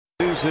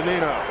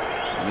Zunino.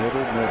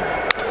 Middle.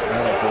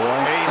 That'll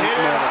boy.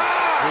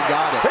 He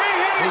got it.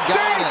 He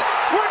got it.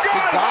 We're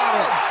going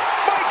home.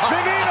 Mike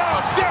Zunino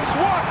just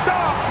walked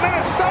off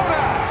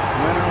Minnesota.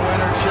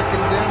 Winner,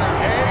 chicken dinner.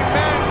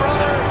 Amen,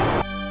 brother.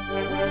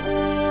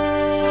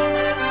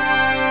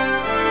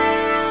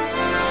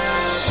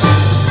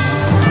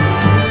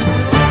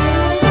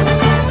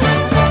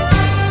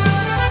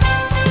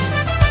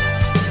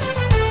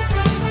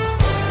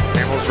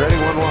 Hamels ready,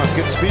 1-1.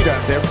 Good speed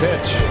out there.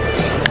 Pitch.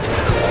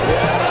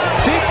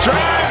 Deep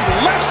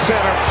drive, left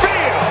center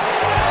field.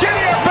 Get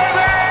here,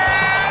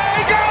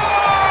 baby!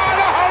 Gone! A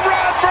home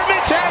run for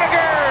Mitch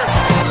Haniger.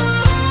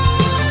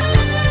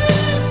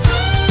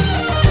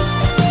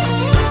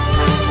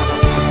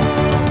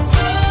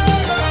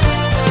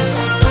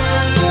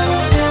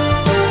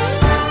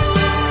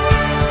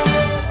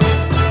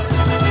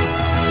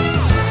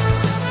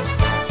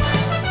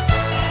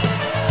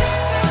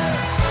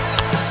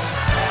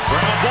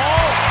 Ground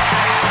ball.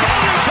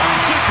 Smiley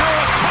bicycle,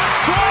 a top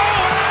throw,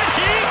 and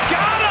he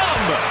got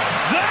him!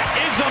 That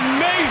is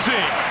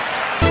amazing!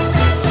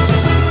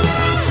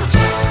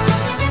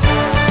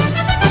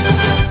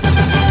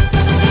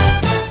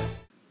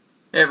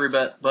 Hey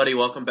everybody,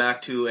 welcome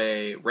back to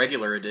a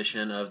regular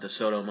edition of the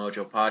Soto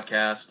Mojo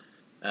podcast.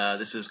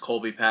 This is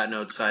Colby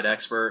Patnode, side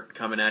expert,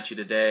 coming at you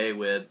today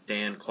with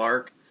Dan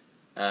Clark.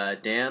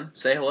 Dan,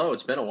 say hello,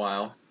 it's been a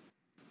while.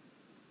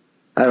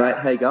 Hey mate,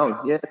 how you going?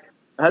 Yeah, it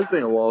has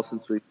been a while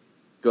since we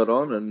got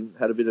on and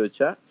had a bit of a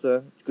chat,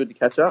 so it's good to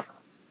catch up.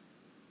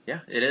 Yeah,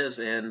 it is,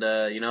 and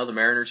the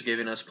Mariners are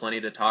giving us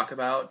plenty to talk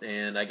about,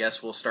 and I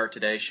guess we'll start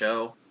today's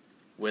show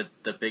with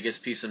the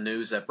biggest piece of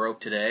news that broke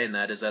today, and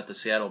that is that the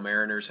Seattle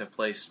Mariners have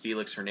placed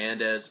Felix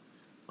Hernandez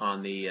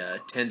on the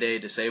 10-day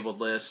disabled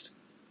list.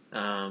 It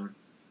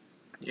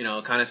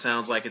kind of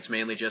sounds like it's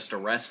mainly just a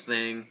rest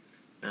thing.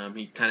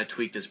 He kind of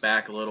tweaked his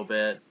back a little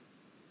bit,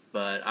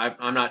 but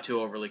I'm not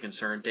too overly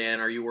concerned. Dan,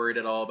 are you worried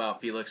at all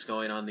about Felix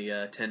going on the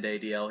 10-day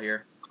DL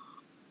here?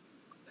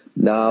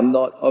 No, I'm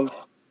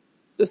not.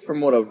 Just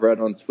from what I've read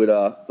on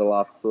Twitter,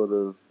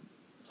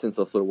 since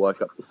I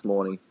woke up this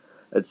morning,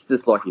 it's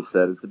just like you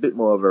said, it's a bit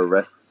more of a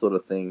rest sort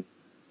of thing.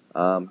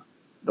 The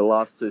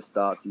last two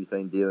starts he's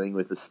been dealing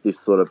with a stiff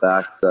sort of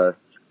back, so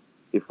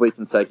if we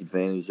can take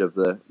advantage of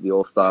the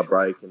All-Star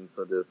break and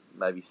sort of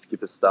maybe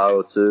skip a start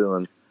or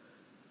two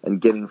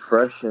and get him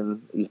fresh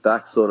and his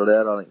back sorted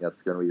out, I think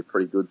that's going to be a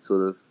pretty good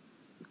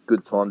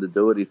good time to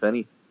do it, if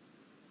any.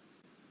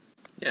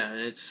 Yeah,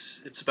 and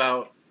it's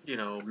about,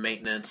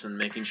 maintenance and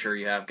making sure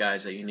you have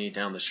guys that you need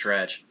down the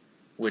stretch,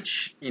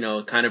 which,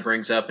 kind of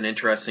brings up an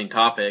interesting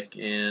topic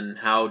in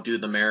how do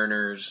the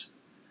Mariners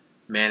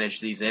manage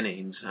these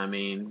innings. I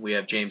mean, we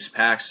have James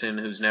Paxton,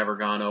 who's never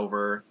gone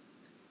over,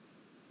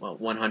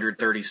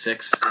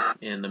 136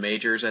 in the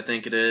majors, I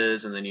think it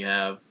is, and then you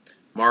have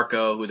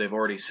Marco, who they've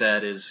already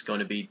said is going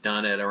to be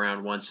done at around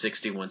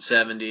 160,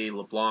 170.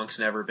 LeBlanc's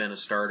never been a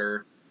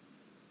starter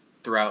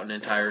throughout an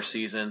entire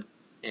season.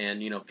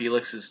 And,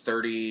 Felix is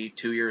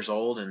 32 years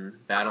old and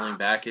battling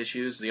back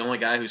issues. The only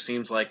guy who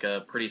seems like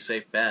a pretty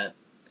safe bet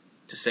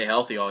to stay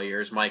healthy all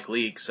year is Mike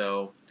Leake.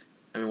 So,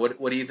 I mean, what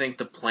do you think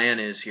the plan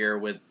is here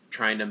with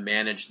trying to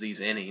manage these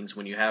innings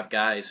when you have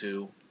guys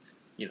who,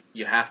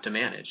 you have to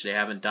manage? They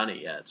haven't done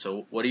it yet.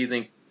 So what do you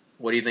think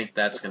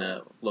that's going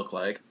to look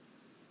like?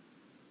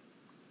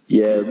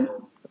 Yeah,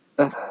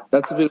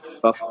 that's a bit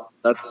rough.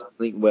 That's, I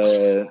think,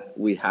 where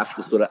we have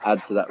to sort of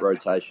add to that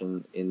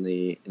rotation in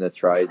the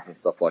trades and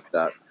stuff like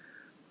that.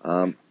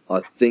 I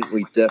think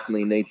we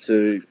definitely need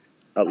to,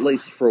 at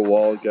least for a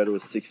while, go to a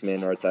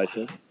 6-man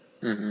rotation.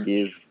 Mm-hmm.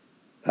 Give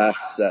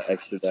Pax that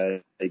extra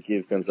day.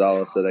 Give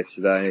Gonzalez that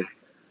extra day.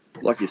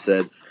 Like you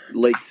said,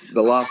 Leaks,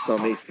 the last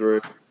time he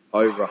threw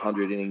over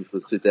 100 innings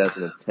was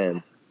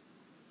 2010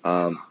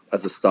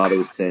 as a starter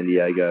with San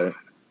Diego.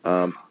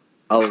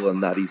 Other than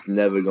that, he's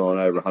never gone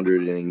over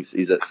 100 innings.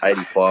 He's at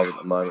 85 at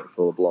the moment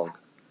for LeBlanc.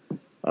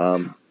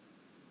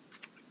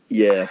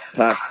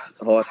 Pax,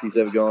 highest he's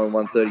ever gone,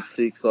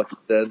 136, like you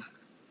said.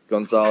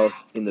 Gonzalez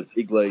in the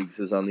big leagues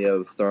has only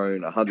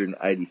overthrown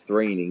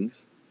 183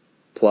 innings,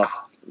 plus,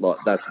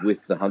 that's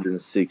with the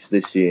 106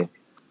 this year.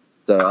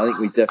 So I think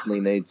we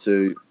definitely need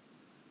to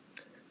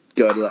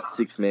go to that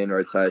 6-man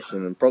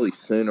rotation, and probably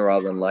sooner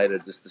rather than later,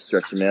 just to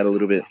stretch him out a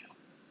little bit.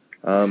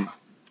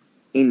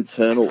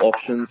 Internal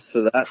options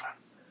for that,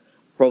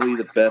 probably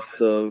the best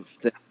of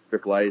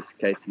AAA is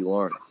Casey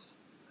Lawrence.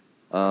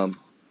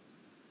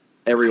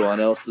 Everyone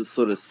else is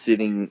sort of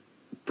sitting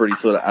pretty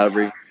sort of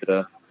average at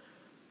a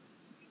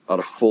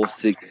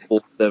 4.6,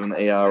 4.7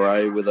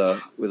 ERA with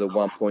a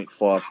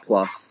 1.5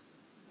 plus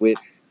whip,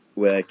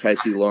 where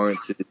Casey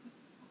Lawrence is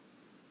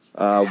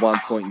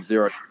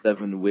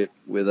 1.07 whip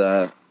with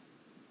a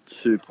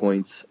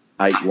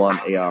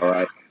 2.81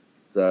 ERA.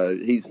 So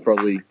he's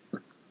probably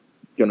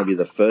going to be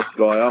the first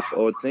guy up, I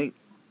would think,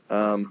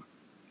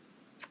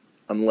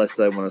 unless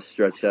they want to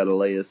stretch out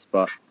Elias.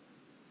 But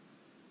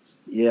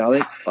yeah,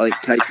 I think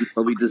Casey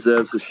probably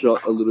deserves a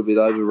shot a little bit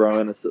over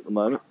Rowanus at the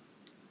moment.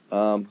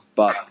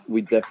 But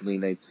we definitely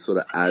need to sort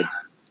of add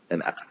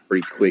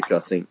pretty quick, I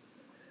think.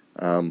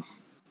 to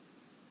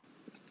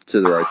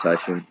the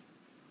rotation.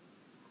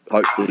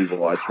 Hopefully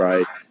via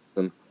trade.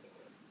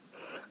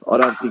 I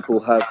don't think we'll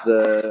have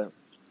the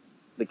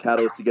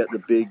cattle to get the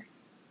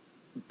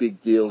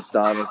big deals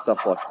done and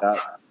stuff like that.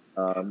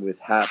 With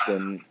Hap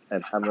and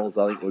Hamels,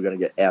 I think we're going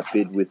to get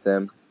outbid with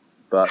them,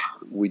 but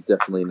we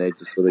definitely need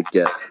to sort of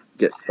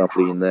get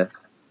somebody in there.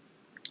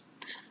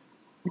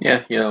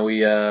 Yeah,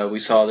 we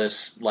saw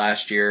this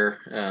last year.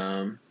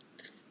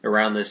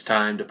 Around this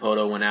time,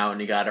 Dipoto went out and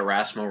he got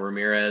Erasmo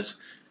Ramirez,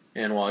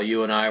 and while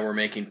you and I were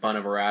making fun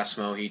of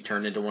Erasmo, he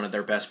turned into one of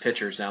their best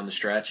pitchers down the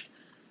stretch.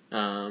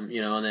 And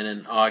then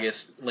in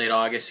late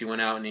August, he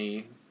went out and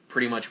he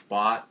pretty much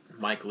bought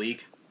Mike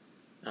Leake.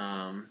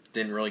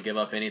 Didn't really give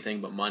up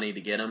anything but money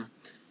to get him.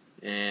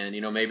 And,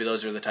 maybe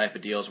those are the type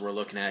of deals we're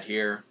looking at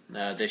here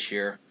this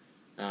year.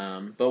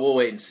 But we'll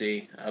wait and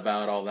see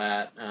about all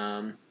that.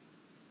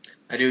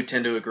 I do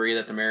tend to agree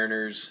that the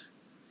Mariners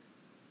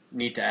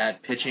need to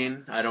add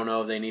pitching. I don't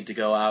know if they need to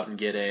go out and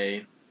get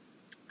a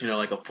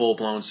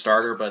full-blown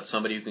starter, but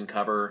somebody who can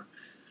cover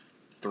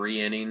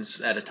 3 innings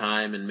at a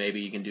time, and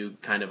maybe you can do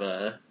kind of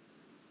a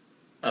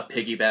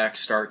piggyback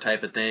start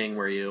type of thing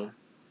where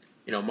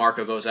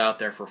Marco goes out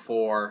there for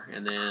 4,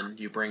 and then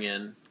you bring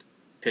in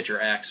pitcher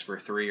X for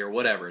 3 or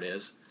whatever it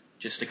is,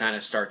 just to kind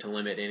of start to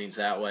limit innings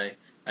that way.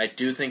 I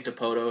do think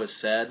Dipoto has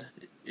said,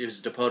 it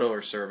was Dipoto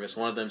or Service,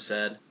 one of them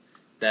said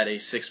that a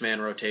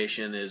 6-man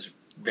rotation is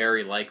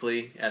very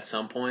likely at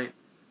some point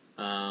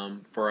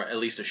for at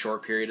least a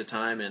short period of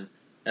time, and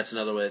that's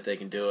another way that they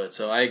can do it.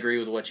 So I agree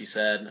with what you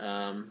said.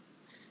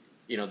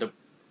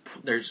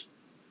 There's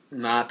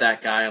not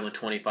that guy on the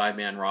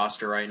 25-man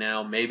roster right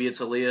now. Maybe it's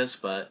Elias,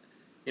 but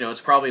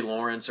it's probably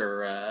Lawrence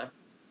or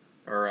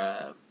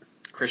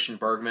Christian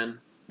Bergman.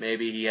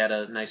 Maybe he had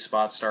a nice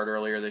spot start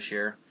earlier this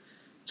year.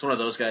 It's one of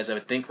those guys. I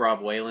would think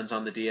Rob Whalen's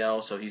on the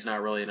DL, so he's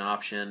not really an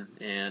option.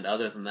 And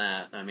other than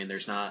that, I mean,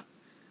 there's not.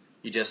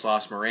 You just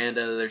lost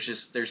Miranda.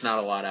 There's not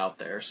a lot out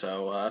there.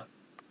 So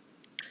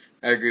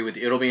I agree with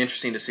you. It'll be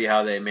interesting to see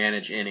how they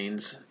manage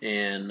innings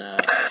in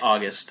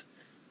August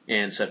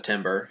and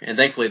September. And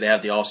thankfully, they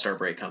have the All-Star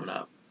break coming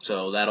up,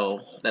 so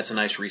that's a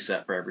nice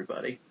reset for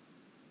everybody.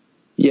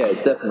 Yeah,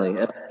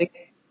 definitely. And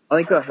I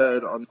think I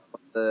heard on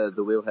the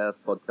Wheelhouse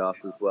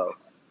podcast as well.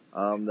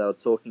 They were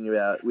talking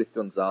about with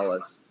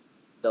Gonzalez.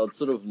 They'll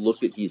sort of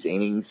look at his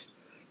innings,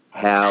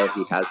 how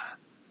he has.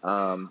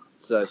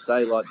 So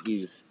say like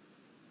his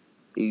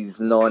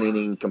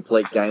 9-inning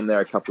complete game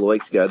there a couple of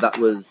weeks ago. That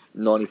was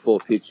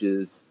 94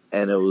 pitches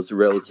and it was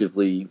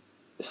relatively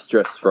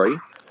stress-free.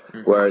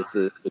 Mm-hmm. Whereas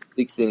the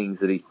 6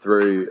 innings that he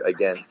threw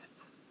against,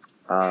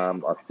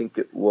 I think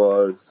it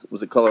was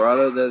it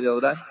Colorado there the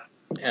other day?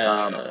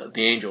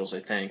 The Angels, I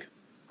think.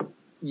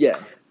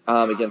 Yeah,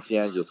 against the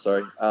Angels,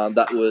 sorry.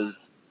 That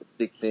was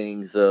 6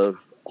 innings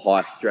of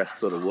high-stress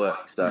sort of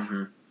work. So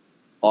mm-hmm.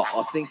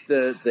 I think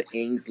the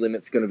innings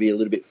limit's going to be a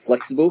little bit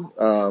flexible,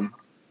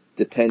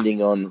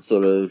 depending on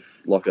sort of,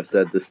 like I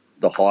said,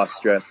 the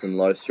high-stress and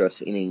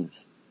low-stress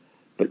innings.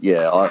 But,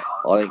 yeah,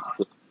 I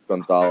think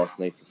Gonzalez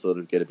needs to sort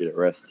of get a bit of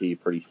rest here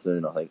pretty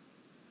soon, I think.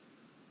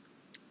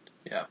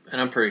 Yeah,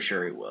 and I'm pretty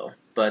sure he will.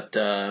 But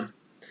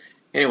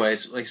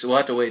anyways, so we'll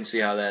have to wait and see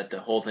how the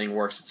whole thing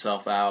works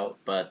itself out.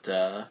 But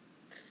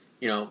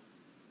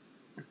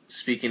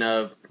speaking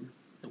of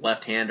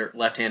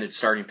left-handed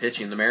starting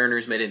pitching, the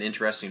Mariners made an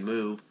interesting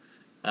move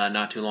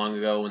not too long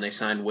ago when they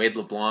signed Wade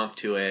LeBlanc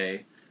to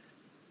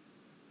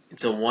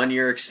it's a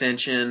 1-year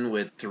extension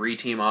with 3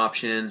 team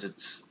options.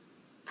 It's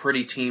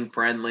pretty team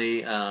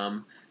friendly.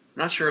 I'm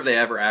not sure if they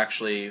ever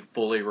actually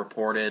fully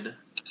reported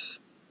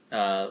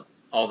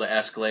all the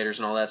escalators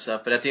and all that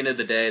stuff, but at the end of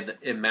the day,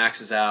 it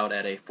maxes out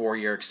at a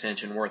 4-year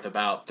extension worth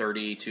about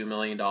 $32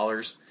 million,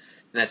 and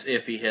that's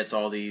if he hits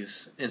all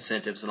these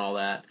incentives and all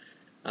that.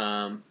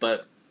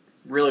 But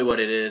really what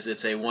it is,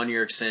 it's a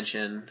 1-year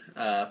extension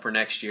for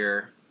next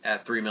year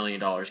at $3 million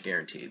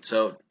guaranteed.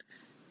 So,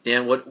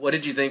 Dan, what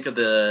did you think of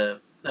the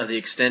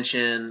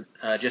extension,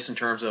 just in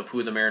terms of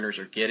who the Mariners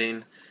are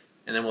getting,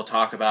 and then we'll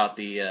talk about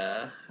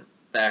the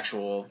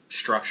actual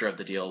structure of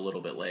the deal a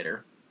little bit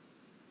later.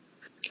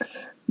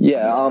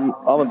 Yeah, I'm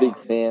a big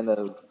fan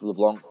of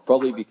LeBlanc,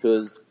 probably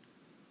because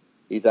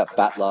he's that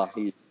battler.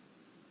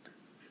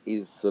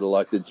 He's sort of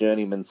like the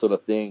journeyman sort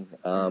of thing.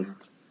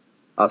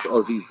 Us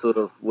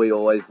Aussies we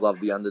always love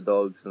the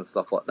underdogs and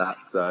stuff like that.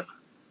 So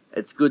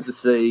it's good to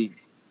see,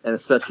 and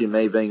especially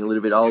me being a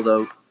little bit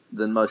older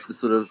than most of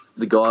sort of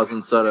the guys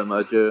in Soto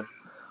Mojo,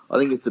 I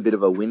think it's a bit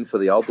of a win for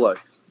the old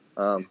blokes.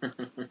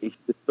 He's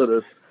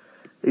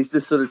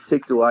just sort of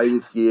ticked away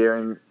this year,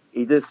 and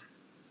he just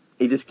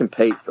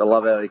competes. I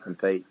love how he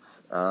competes.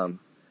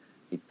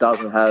 He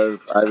doesn't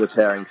have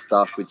overpowering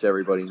stuff, which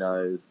everybody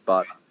knows,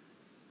 but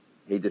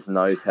he just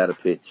knows how to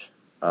pitch.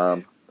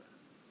 I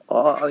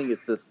think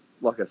it's just,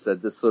 like I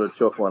said, just sort of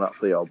chalk one up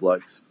for the old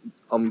blokes.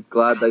 I'm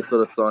glad they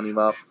sort of signed him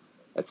up.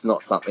 It's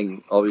not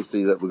something,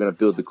 obviously, that we're going to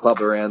build the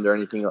club around or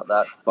anything like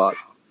that, but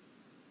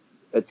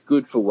it's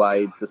good for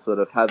Wade to sort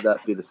of have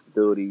that bit of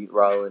stability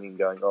rather than him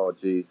going, oh,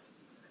 geez,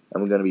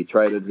 and we're going to be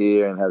traded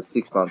here and have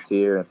 6 months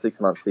here and 6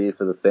 months here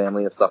for the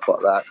family and stuff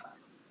like that.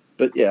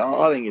 But yeah,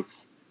 I think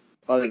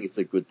it's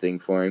a good thing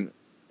for him,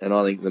 and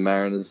I think the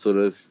Mariners sort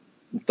of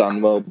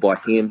done well by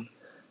him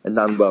and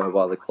done well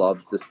by the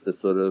club just to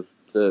sort of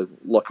to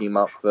lock him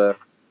up for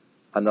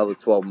another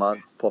 12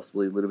 months,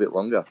 possibly a little bit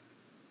longer.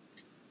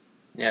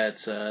 Yeah,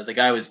 it's the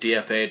guy was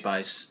DFA'd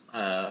by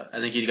I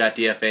think he got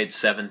DFA'd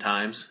 7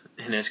 times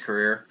in his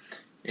career,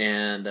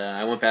 and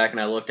I went back and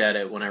I looked at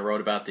it when I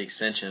wrote about the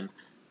extension.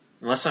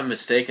 Unless I'm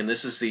mistaken,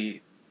 this is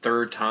the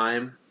 3rd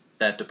time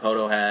that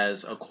Dipoto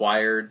has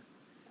acquired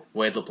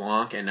Wade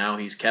LeBlanc, and now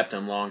he's kept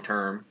him long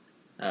term,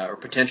 or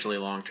potentially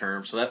long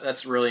term. So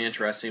that's really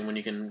interesting when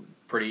you can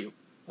pretty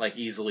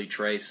easily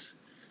trace,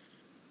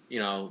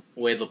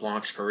 Wade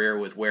LeBlanc's career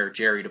with where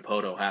Jerry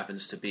Dipoto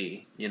happens to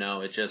be.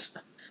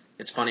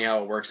 It's funny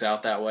how it works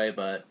out that way,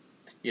 but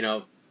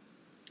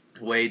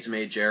Wade's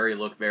made Jerry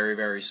look very,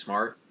 very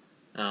smart,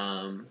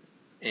 and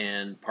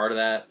part of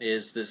that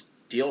is this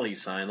deal he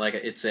signed.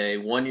 It's a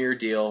 1-year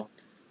deal.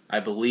 I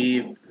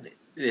believe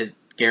it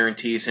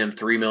guarantees him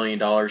 $3 million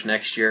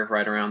next year,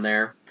 right around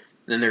there.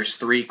 And then there's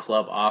 3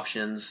 club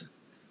options.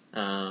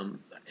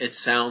 It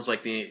sounds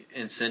like the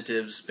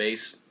incentives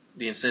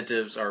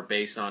are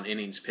based on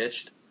innings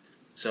pitched.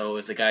 So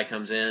if the guy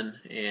comes in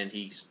and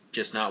he's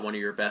just not one of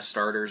your best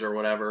starters or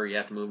whatever, you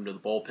have to move him to the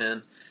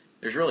bullpen.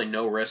 There's really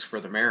no risk for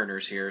the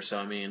Mariners here.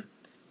 So,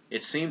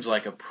 it seems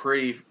like a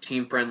pretty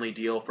team-friendly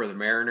deal for the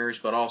Mariners,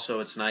 but also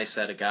it's nice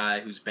that a guy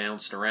who's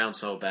bounced around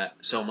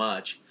so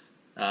much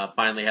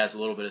finally has a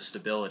little bit of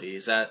stability.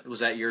 Was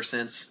that your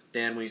sense,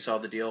 Dan, when you saw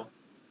the deal?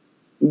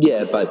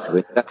 Yeah,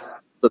 basically. That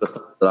sort of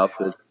sums it up.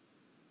 But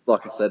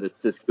like I said,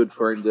 it's just good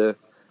for him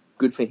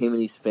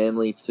and his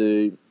family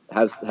to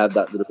have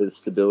that little bit of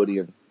stability.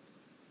 And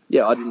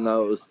yeah, I didn't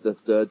know it was the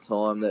 3rd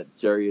time that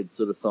Jerry had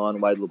sort of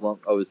signed Wade LeBlanc.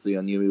 Obviously,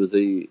 I knew he was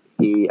here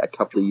a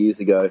couple of years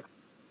ago.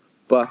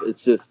 But I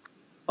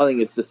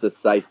think it's just a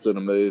safe sort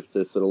of move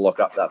to sort of lock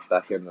up that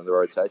back end of the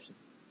rotation.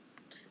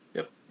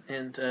 Yep.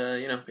 And,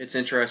 it's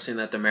interesting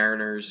that the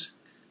Mariners'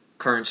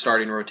 current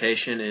starting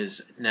rotation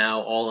is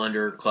now all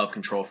under club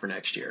control for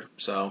next year.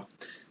 So,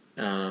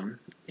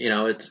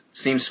 it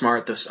seems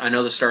smart. I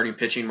know the starting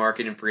pitching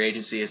market in free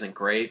agency isn't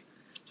great.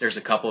 There's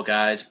a couple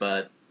guys,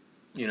 but,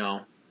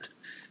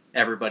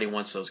 everybody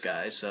wants those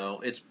guys.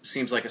 So it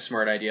seems like a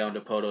smart idea on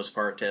Dipoto's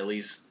part to at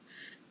least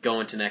go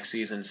into next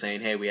season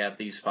saying, hey, we have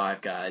these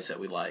 5 guys that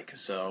we like.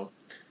 So,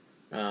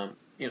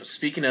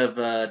 speaking of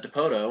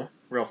Dipoto,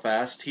 real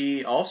fast,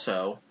 he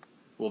also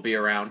will be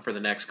around for the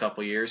next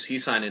couple years. He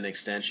signed an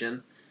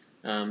extension.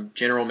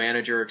 General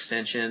manager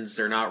extensions,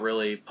 they're not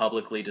really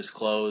publicly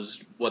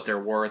disclosed what they're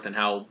worth and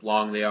how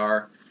long they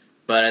are.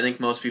 But I think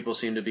most people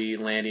seem to be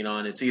landing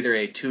on it's either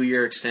a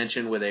 2-year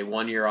extension with a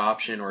 1-year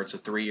option or it's a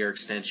 3-year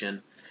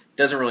extension. It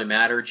doesn't really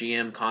matter.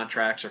 GM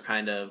contracts are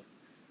kind of,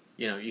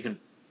 you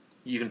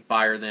can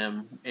fire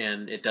them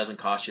and it doesn't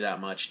cost you that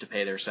much to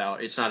pay their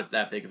salary. It's not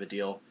that big of a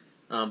deal.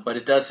 But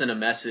it does send a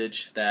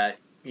message that,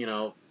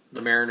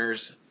 the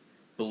Mariners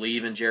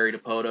believe in Jerry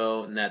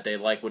Dipoto and that they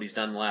like what he's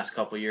done in the last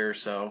couple of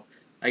years. So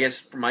I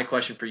guess my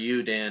question for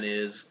you, Dan,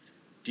 is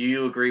do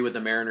you agree with the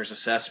Mariners'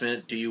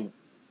 assessment?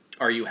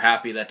 Are you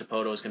happy that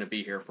Dipoto is going to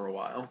be here for a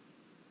while?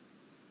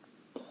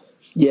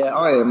 Yeah,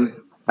 I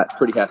am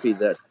pretty happy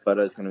that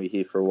Dipoto is going to be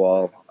here for a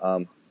while.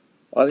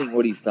 I think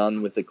what he's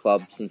done with the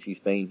club since he's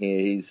been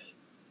here,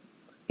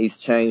 he's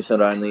changed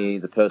not only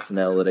the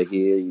personnel that are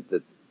here,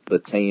 the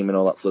team and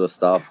all that sort of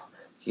stuff,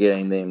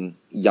 getting them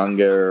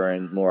younger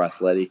and more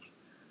athletic.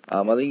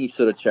 I think he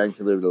sort of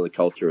changed a little bit of the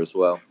culture as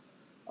well.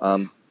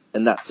 And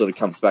that sort of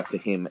comes back to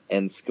him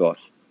and Scott,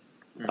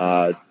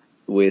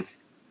 with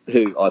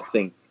who I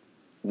think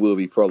will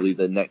be probably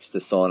the next to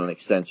sign an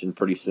extension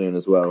pretty soon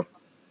as well.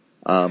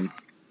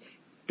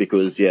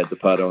 Because,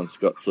 Dipoto and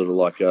Scott sort of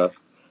like a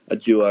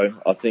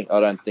duo. I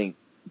don't think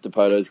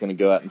Dipoto is going to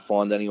go out and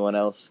find anyone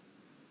else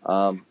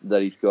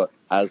that he's got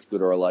as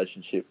good a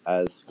relationship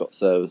as Scott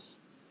Servais.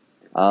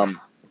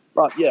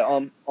 But yeah,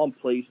 I'm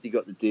pleased he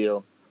got the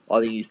deal. I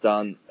think he's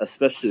done,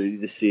 especially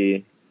this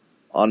year.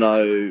 I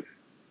know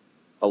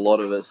a lot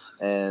of us,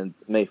 and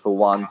me for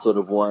one, sort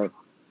of weren't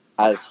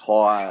as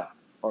high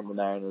on the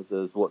Mariners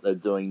as what they're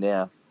doing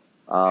now.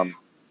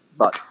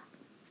 But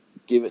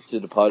give it to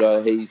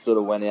Dipoto. He sort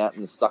of went out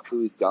and stuck to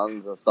his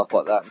guns and stuff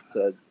like that and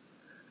said,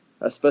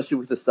 especially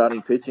with the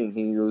starting pitching,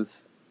 he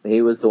was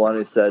the one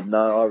who said,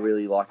 no, I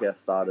really like our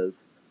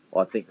starters.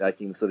 I think they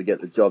can sort of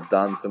get the job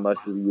done for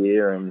most of the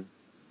year, and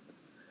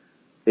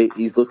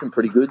he's looking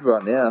pretty good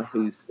right now.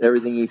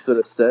 Everything he sort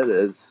of said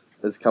has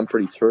come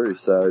pretty true.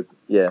 So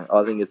yeah,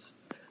 I think it's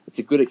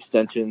a good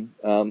extension.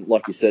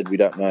 Like you said, we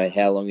don't know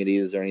how long it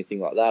is or anything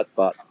like that,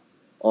 but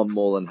I'm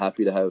more than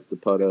happy to have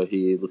Dipoto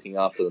here looking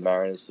after the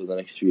Mariners for the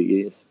next few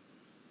years.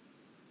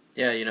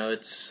 Yeah,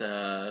 it's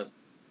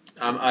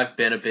I've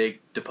been a big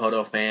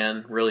Dipoto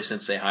fan really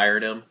since they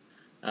hired him.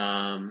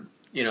 And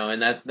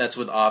that's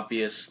with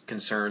obvious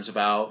concerns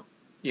about,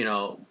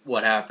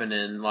 what happened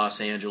in Los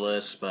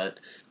Angeles, but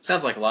it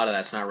sounds like a lot of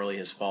that's not really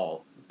his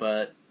fault.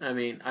 But I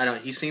mean,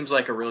 he seems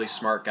like a really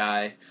smart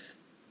guy.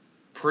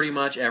 Pretty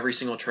much every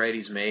single trade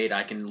he's made,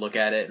 I can look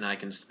at it and I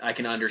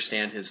can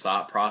understand his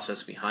thought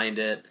process behind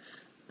it.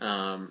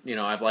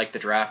 I've liked the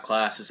draft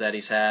classes that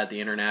he's had,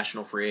 the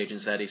international free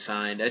agents that he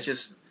signed. I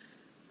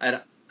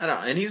don't,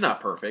 and he's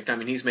not perfect. I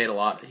mean, he's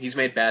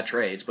made bad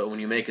trades, but when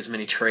you make as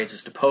many trades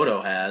as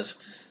Dipoto has,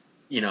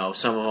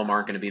 some of them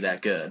aren't going to be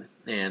that good,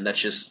 and that's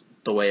just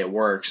the way it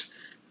works.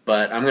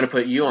 But I'm going to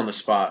put you on the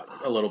spot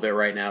a little bit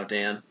right now,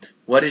 Dan.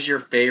 What is your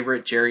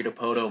favorite Jerry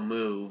Dipoto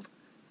move,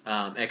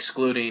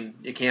 excluding,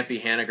 it can't be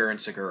Haniger and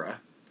Segura.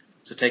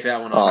 So take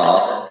that one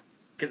off.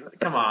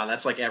 Come on,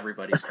 that's like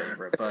everybody's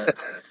favorite. But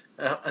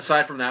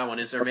aside from that one,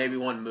 is there maybe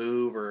one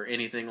move or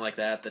anything like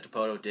that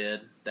Dipoto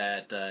did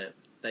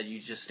that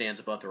you just stands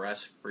above the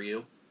rest for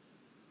you?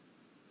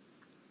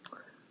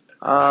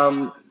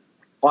 I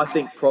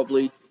think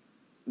probably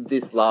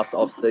this last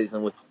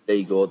off-season with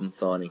D. Gordon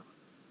signing.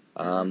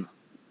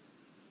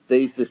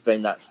 He's just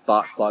been that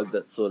spark plug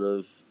that sort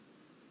of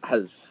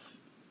has,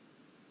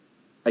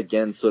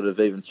 again, sort of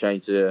even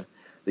changed the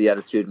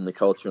attitude and the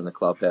culture in the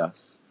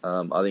clubhouse.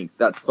 I think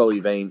that's probably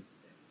been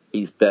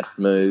his best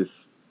move.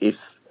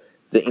 If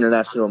the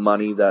international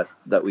money that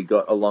we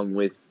got along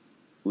with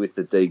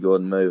the D.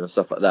 Gordon move and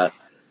stuff like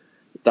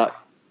that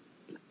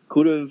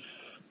could have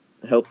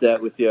helped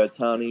out with the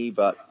Ohtani,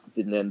 but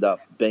didn't end up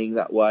being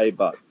that way.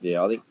 But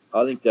yeah,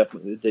 I think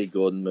definitely the D.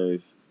 Gordon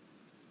move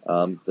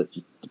that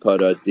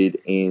Dipoto did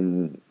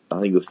in, I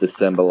think it was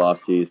December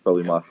last year, is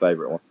probably my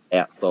favourite one,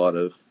 outside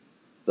of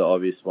the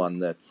obvious one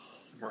that's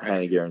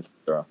Haniger and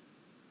Segura.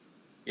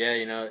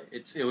 Yeah,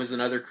 it was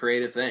another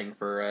creative thing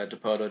for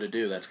Dipoto to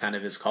do. That's kind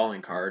of his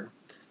calling card.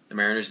 The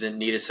Mariners didn't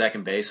need a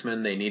second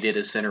baseman. They needed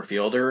a center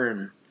fielder,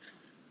 and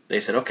they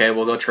said, okay,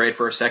 we'll go trade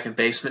for a second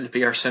baseman to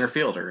be our center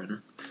fielder.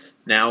 And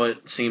now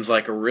it seems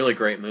like a really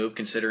great move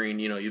considering,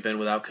 you've been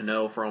without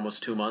Cano for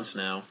almost 2 months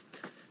now.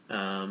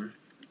 I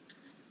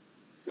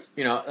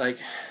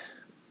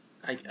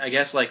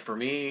guess like for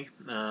me,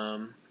 I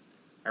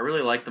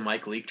really like the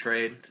Mike Leake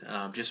trade,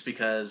 just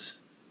because,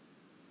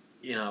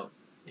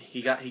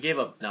 he gave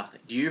up nothing.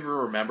 Do you even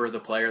remember the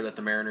player that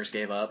the Mariners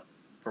gave up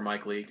for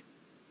Mike Leake?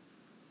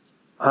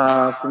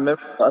 I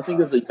think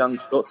it was a young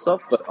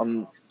shortstop, but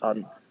I'm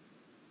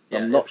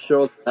not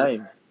sure of the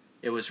name.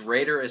 It was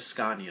Raider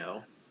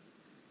Escanio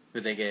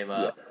who they gave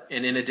up. Yeah.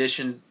 And in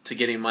addition to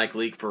getting Mike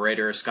Leake for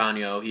Raider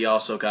Escanio, he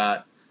also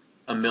got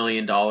 $1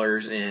 million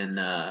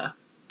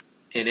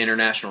in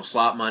international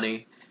slot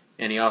money,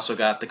 and he also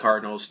got the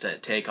Cardinals to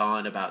take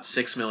on about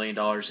 $6 million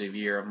a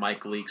year of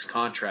Mike Leake's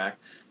contract.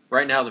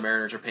 Right now, the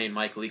Mariners are paying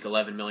Mike Leake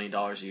 $11 million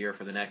a year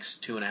for the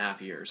next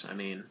 2.5 years. I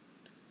mean,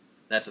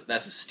 that's a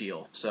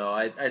steal. So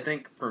I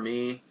think for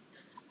me,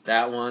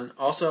 that one.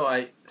 Also,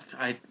 I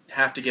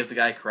have to give the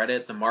guy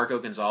credit, the Marco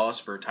Gonzalez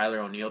for Tyler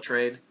O'Neill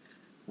trade,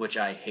 which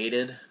I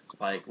hated,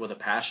 like, with a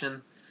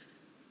passion.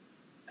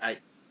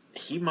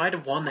 He might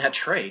have won that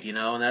trade,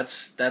 and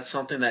that's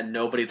something that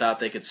nobody thought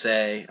they could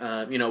say.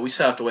 We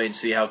still have to wait and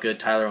see how good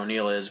Tyler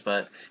O'Neill is,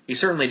 but he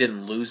certainly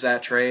didn't lose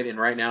that trade, and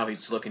right now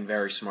he's looking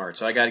very smart.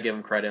 So I got to give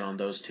him credit on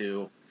those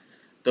two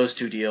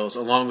deals,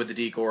 along with the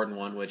D. Gordon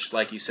one, which,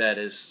 like you said,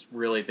 has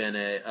really been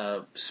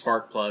a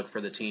spark plug for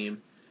the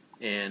team,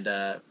 and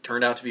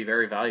turned out to be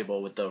very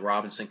valuable with the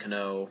Robinson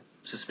Cano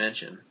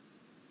suspension.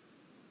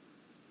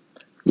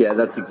 Yeah,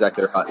 that's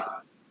exactly right.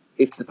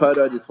 If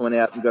Dipoto just went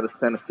out and got a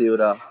center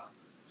fielder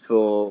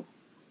to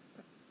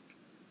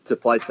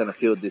play center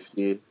field this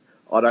year,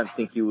 I don't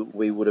think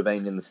we would have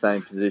been in the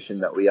same position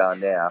that we are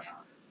now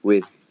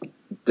with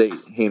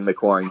him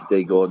acquiring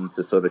D. Gordon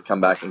to sort of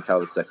come back and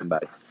cover second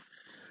base.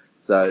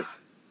 So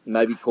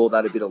maybe call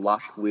that a bit of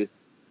luck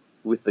with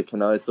the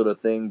Cano sort of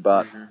thing.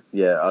 But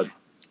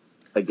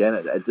again,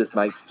 it just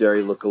makes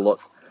Jerry look a lot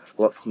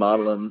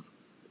smarter than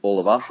all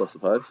of us, I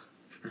suppose.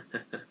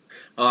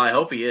 Well, I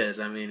hope he is.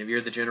 I mean, if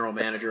you're the general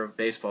manager of a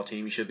baseball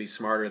team, you should be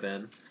smarter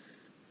than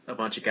a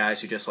bunch of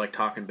guys who just like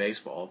talking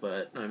baseball.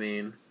 But, I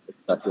mean,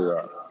 exactly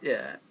right.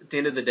 Yeah, at the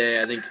end of the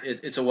day, I think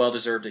it's a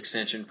well-deserved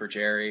extension for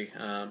Jerry.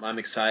 I'm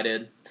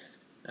excited.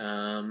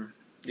 And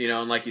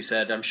like you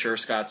said, I'm sure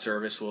Scott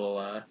Service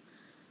will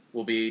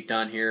be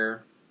done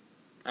here,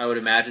 I would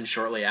imagine,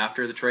 shortly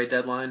after the trade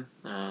deadline.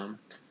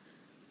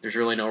 There's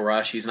really no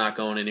rush. He's not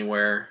going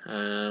anywhere.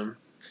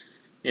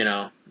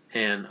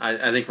 And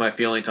I think my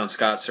feelings on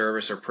Scott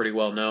Service are pretty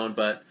well known,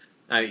 but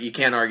you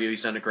can't argue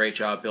he's done a great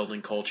job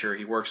building culture.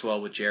 He works well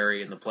with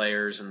Jerry and the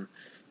players, and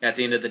at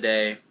the end of the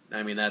day,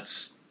 I mean,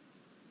 that's,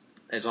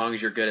 as long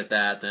as you're good at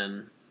that,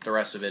 then the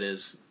rest of it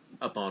is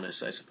a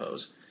bonus, I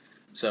suppose.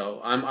 So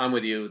I'm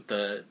with you.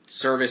 The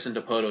Service and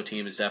Dipoto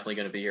team is definitely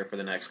going to be here for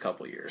the next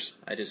couple of years.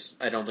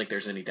 I don't think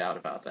there's any doubt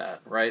about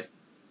that, right?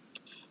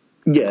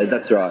 Yeah,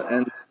 that's right.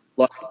 And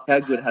like, how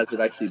good has it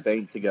actually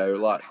been to go,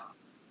 like,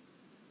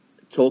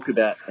 talk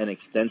about an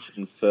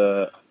extension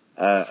for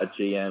a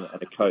GM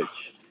and a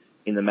coach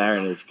in the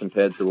Mariners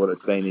compared to what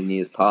it's been in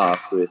years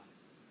past with,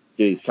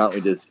 geez, can't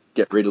we just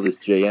get rid of this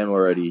GM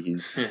already?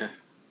 He's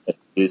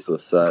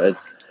useless. So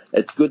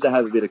it's good to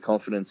have a bit of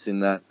confidence in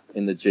the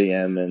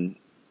GM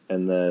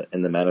and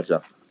the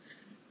manager.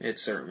 It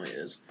certainly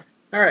is.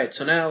 All right,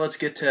 so now let's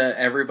get to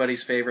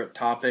everybody's favorite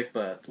topic,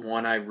 but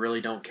one I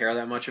really don't care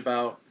that much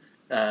about,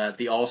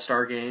 the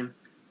All-Star Game.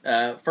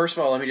 First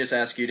of all, let me just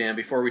ask you, Dan,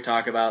 before we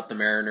talk about the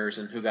Mariners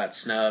and who got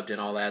snubbed and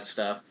all that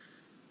stuff,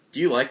 do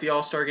you like the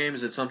All-Star Game?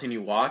 Is it something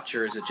you watch,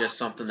 or is it just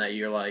something that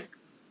you're like,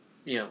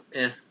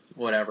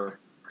 whatever?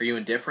 Are you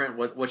indifferent?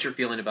 What's your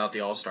feeling about the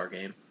All-Star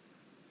Game?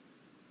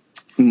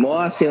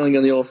 My feeling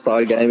on the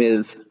All-Star Game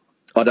is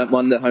I don't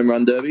mind the home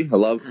run derby. I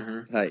love,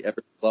 everyone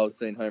loves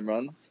seeing home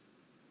runs.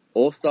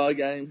 All-Star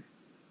Game,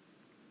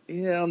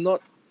 yeah, I'm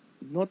not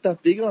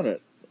that big on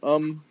it.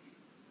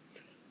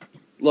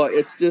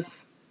 It's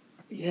just,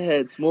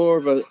 it's more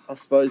of a, I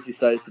suppose you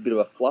say it's a bit of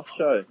a fluff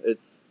show.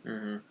 It's,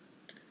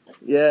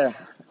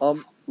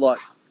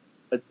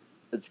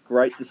 it's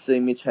great to see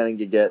Mitch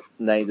Haniger get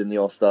named in the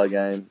All-Star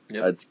Game.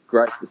 Yep. It's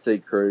great to see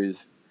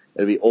Cruz.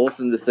 It'd be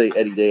awesome to see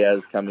Eddie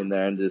Diaz come in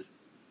there and just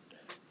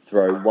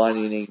throw one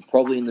inning,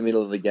 probably in the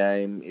middle of the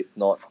game, if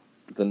not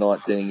the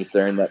ninth inning, if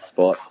they're in that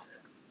spot.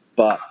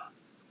 But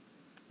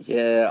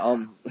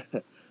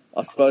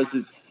I suppose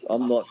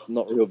I'm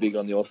not real big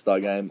on the All-Star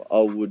Game. I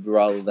would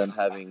rather than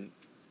having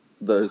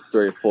those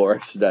 3 or 4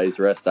 extra days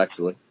rest,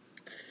 actually.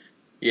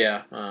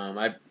 Yeah,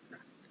 I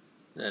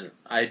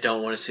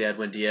don't want to see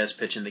Edwin Diaz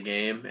pitch in the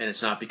game, and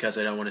it's not because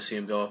I don't want to see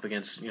him go up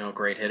against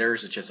great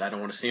hitters. It's just I don't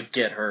want to see him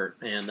get hurt,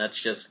 and that's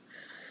just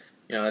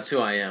that's who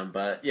I am.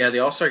 But yeah, the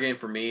All-Star Game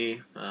for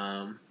me,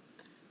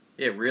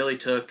 it really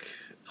took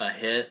a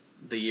hit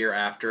the year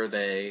after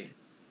I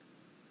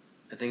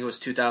think it was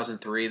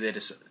 2003.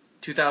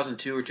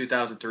 2002 or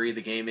 2003,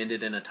 the game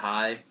ended in a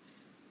tie,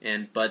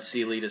 and Bud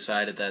Selig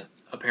decided that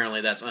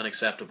apparently that's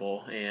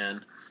unacceptable,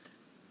 and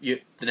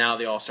now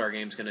the All-Star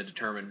Game is going to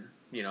determine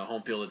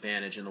home field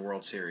advantage in the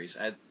World Series.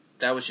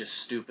 That was just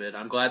stupid.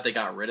 I'm glad they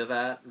got rid of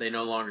that. They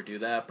no longer do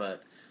that,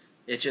 but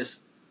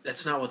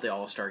that's not what the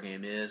All-Star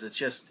Game is.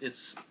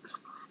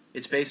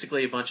 It's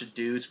basically a bunch of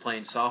dudes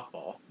playing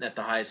softball at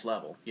the highest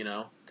level.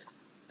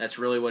 That's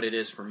really what it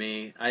is for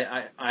me.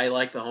 I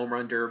like the home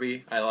run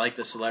derby. I like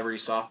the celebrity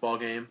softball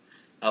game.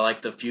 I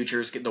like the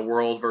futures, the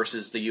World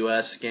versus the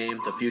U.S. game,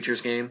 the futures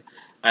game.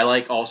 I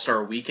like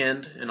All-Star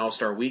Weekend and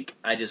All-Star Week.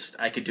 I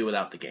could do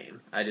without the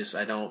game. I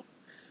don't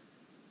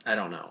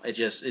know.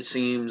 It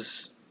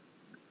seems,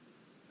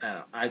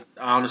 I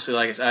honestly,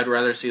 like I said, I'd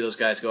rather see those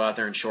guys go out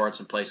there in shorts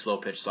and play slow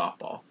pitch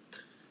softball.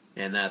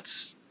 And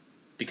that's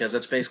because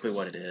that's basically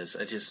what it is.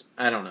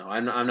 I don't know.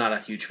 I'm not a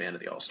huge fan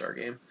of the All-Star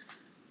Game.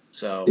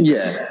 So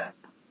yeah,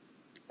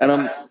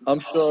 and I'm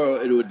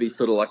sure it would be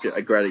sort of like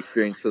a great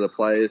experience for the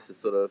players to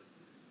sort of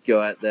go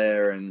out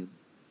there and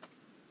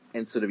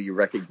sort of be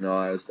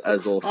recognised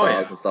as all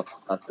stars and stuff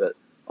like that.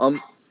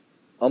 But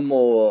I'm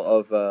more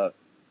of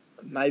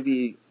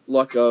maybe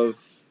like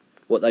of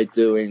what they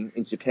do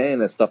in Japan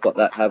and stuff like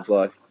that. Have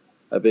like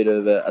a bit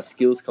of a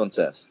skills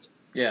contest,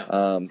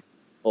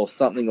 or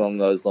something along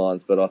those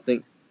lines. But I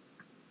think,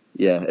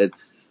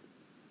 it's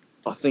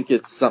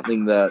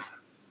something that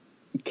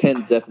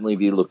can definitely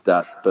be looked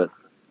at, but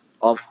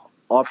I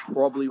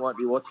probably won't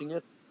be watching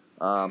it.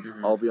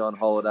 I'll be on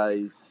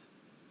holidays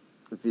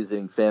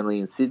visiting family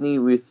in Sydney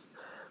with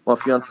my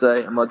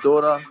fiance and my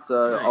daughter,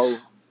 so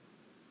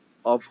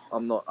nice.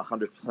 I'm not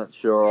 100%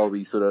 sure I'll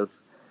be sort of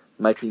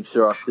making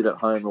sure I sit at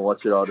home and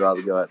watch it. I'd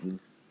rather go out and...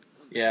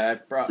 Yeah,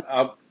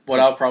 what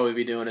I'll probably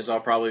be doing is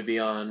I'll probably be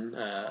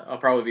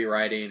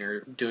writing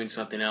or doing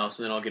something else,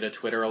 and then I'll get a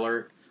Twitter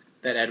alert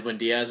that Edwin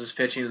Diaz is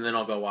pitching, and then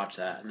I'll go watch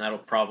that, and that'll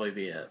probably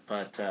be it.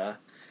 But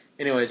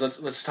anyways,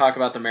 let's talk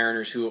about the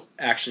Mariners, who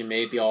actually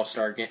made the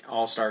All-Star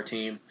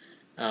team.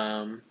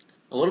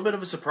 A little bit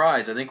of a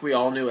surprise. I think we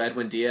all knew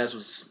Edwin Diaz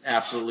was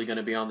absolutely going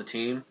to be on the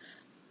team,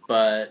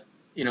 but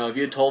if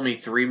you had told me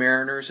 3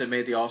 Mariners had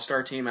made the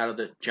All-Star team out of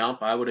the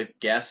jump, I would have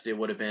guessed it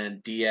would have been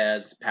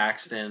Diaz,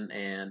 Paxton,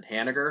 and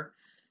Haniger,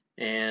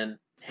 and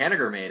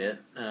Haniger made it.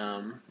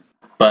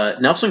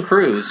 But Nelson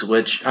Cruz,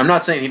 which I'm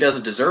not saying he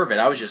doesn't deserve it,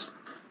 I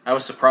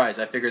was surprised.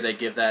 I figured they'd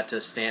give that to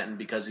Stanton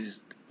because he's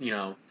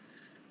a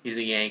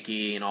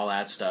Yankee and all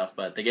that stuff.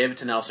 But they gave it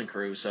to Nelson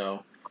Cruz.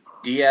 So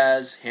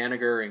Diaz,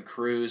 Haniger, and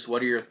Cruz,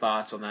 what are your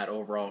thoughts on that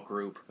overall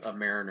group of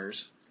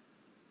Mariners?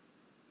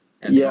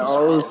 Yeah,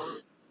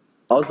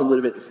 I was a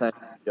little bit the same.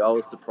 I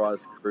was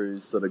surprised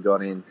Cruz sort of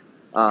got in.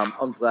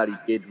 I'm glad he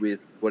did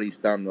with what he's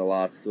done the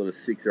last sort of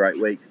 6 or 8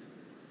 weeks.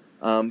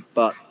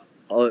 But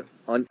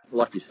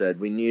like you said,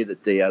 we knew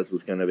that Diaz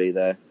was going to be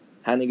there.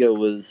 Haniger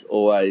was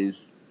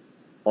always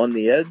on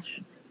the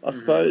edge, I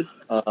suppose.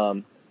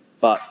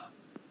 But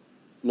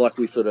like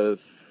we sort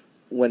of,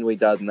 when we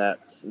done that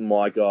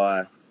My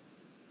Guy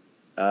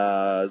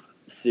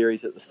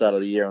series at the start of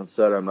the year on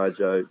Soto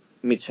Mojo,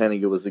 Mitch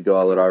Haniger was the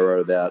guy that I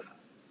wrote about.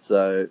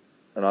 So,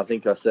 and I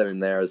think I said in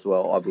there as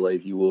well, I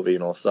believe he will be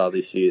an All-Star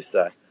this year.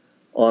 So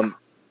I'm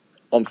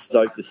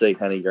stoked to see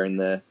Haniger in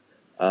there.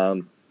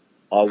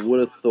 I would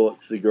have thought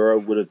Segura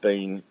would have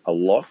been a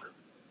lock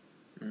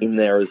in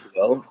there as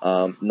well,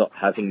 not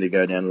having to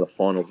go down to the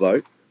final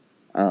vote,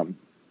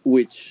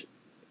 which,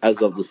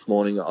 as of this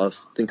morning, I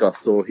think I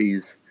saw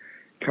he's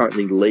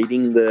currently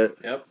leading the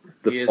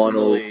he is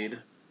final. in the lead.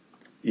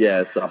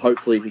 Yeah, so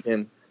hopefully he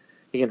can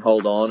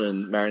hold on,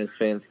 and Mariners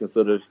fans can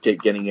sort of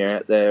keep getting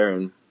out there,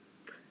 and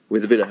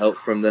with a bit of help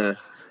from the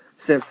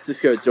San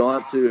Francisco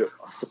Giants, who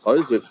I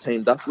suppose we've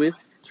teamed up with,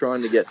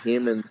 trying to get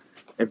him and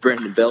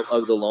Brandon Belt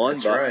over the line.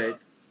 That's right.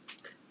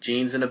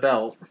 Jeans and a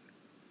belt.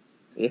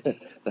 Yeah,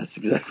 that's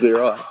exactly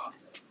right.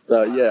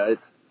 So, yeah,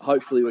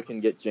 hopefully we can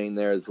get Gene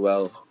there as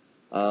well.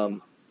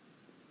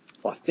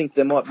 I think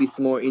there might be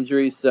some more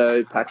injuries,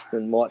 so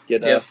Paxton might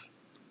get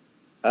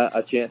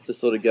a chance to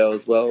sort of go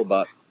as well.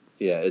 But,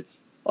 yeah,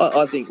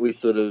 I think we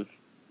sort of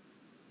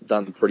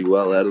done pretty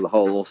well out of the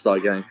whole All-Star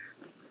game.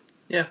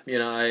 Yeah,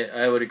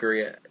 I would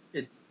agree.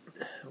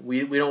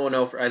 We don't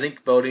know. I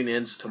think voting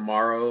ends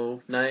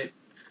tomorrow night.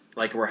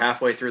 Like, we're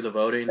halfway through the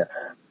voting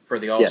for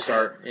the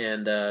All-Star,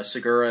 and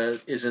Segura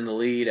is in the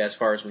lead as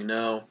far as we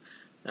know.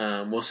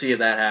 We'll see if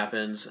that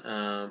happens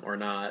or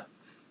not.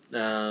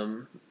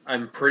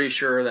 I'm pretty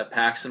sure that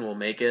Paxton will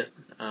make it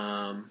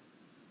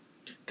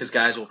because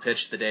guys will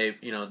pitch the day,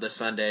 the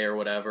Sunday or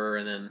whatever,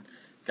 and then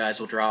guys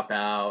will drop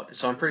out.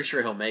 So I'm pretty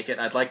sure he'll make it.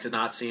 I'd like to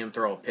not see him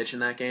throw a pitch in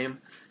that game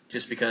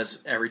just because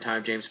every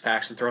time James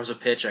Paxton throws a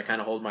pitch, I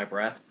kind of hold my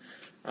breath.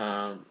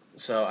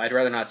 So I'd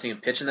rather not see him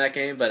pitch in that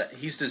game, but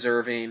he's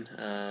deserving.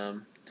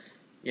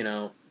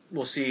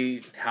 We'll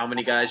see how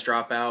many guys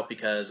drop out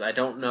because I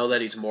don't know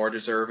that he's more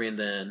deserving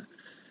than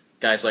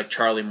guys like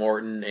Charlie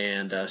Morton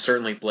and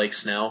certainly Blake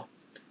Snell,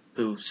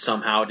 who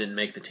somehow didn't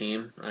make the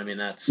team. I mean,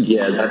 that's...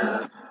 Yeah,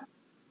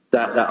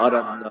 that I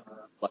don't know.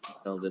 Blake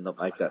Snell did not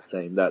make that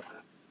team.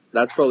 That's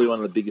probably one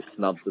of the biggest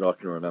snubs that I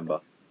can remember.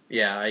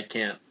 Yeah, I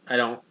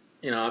don't,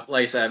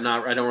 like I said,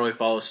 I don't really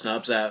follow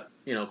snubs that,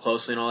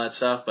 closely and all that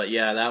stuff, but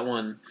yeah, that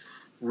one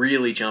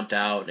really jumped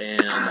out,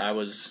 and I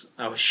was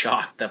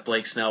shocked that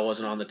Blake Snell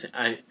wasn't on the team.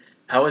 I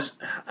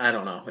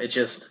don't know. It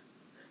just,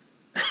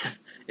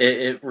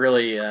 it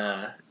really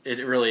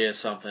is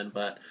something,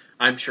 but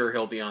I'm sure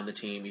he'll be on the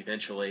team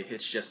eventually.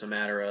 It's just a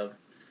matter of,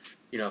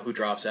 who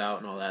drops out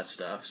and all that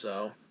stuff.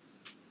 So,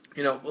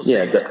 we'll see.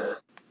 Yeah,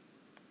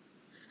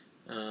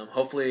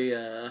 hopefully,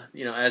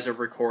 as of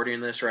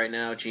recording this right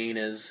now,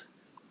 Gene's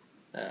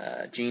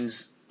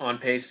on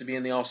pace to be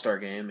in the All-Star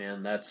game,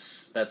 and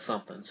that's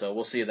something. So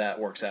we'll see if that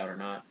works out or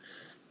not.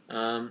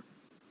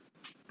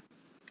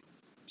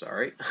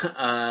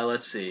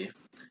 Let's see.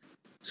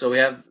 So we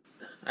have,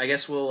 I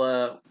guess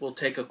we'll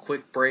take a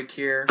quick break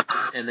here,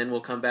 and then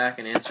we'll come back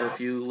and answer a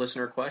few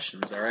listener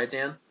questions. All right,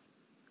 Dan?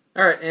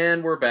 All right,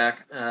 and we're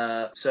back.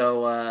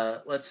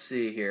 So let's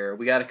see here.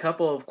 We got a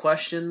couple of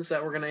questions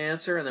that we're going to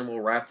answer, and then we'll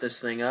wrap this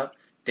thing up.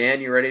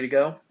 Dan, you ready to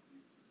go?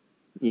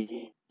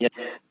 Yeah.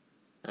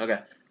 Okay.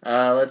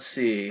 Let's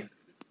see.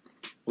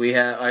 We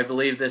have, I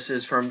believe is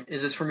this from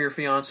your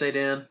fiance,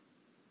 Dan?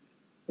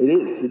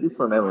 It is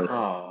from Emily.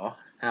 Oh,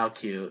 how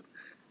cute.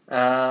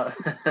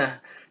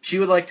 She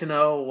would like to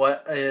know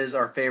what is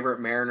our favorite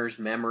Mariners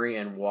memory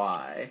and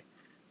why.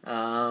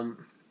 And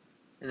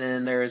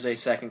then there is a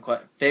second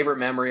question. Favorite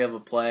memory of a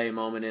play,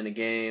 moment in a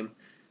game.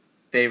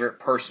 Favorite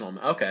personal.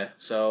 Okay,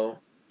 so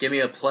give me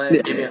a play.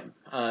 Yeah. Give me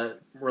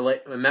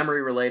a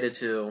memory related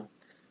to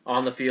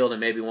on the field and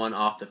maybe one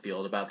off the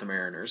field about the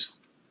Mariners.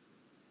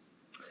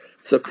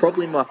 So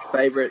probably my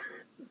favorite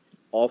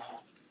I'll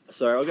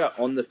go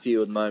on the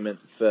field moment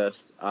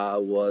first.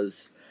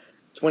 Was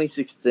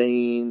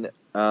 2016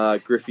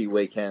 Griffey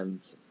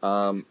weekends.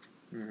 I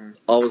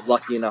was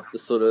lucky enough to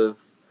sort of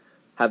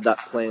have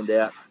that planned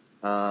out.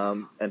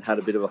 And had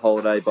a bit of a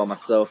holiday by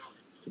myself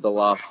for the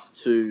last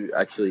two,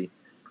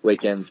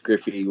 weekends.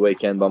 Griffey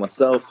weekend by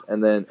myself,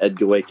 and then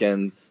Edgar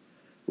weekends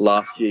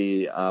last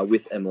year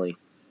with Emily.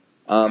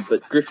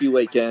 But Griffey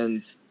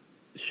weekends,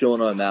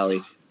 Sean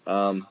O'Malley,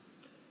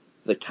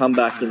 the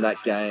comeback in that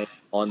game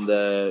on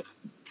the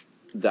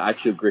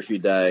actual Griffey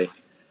day,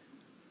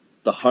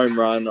 the home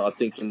run, I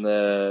think it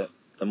might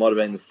have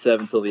been the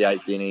 7th or the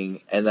 8th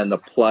inning, and then the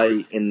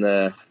play in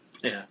the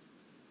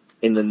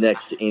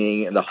next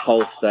inning, and the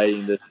whole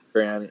stadium, the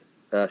crowd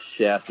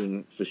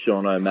shouting for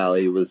Sean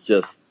O'Malley was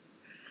just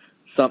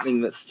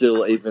something that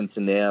still, even to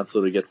now,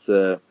 sort of gets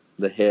the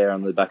hair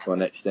on the back of my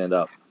neck stand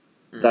up.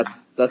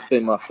 That's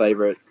been my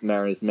favourite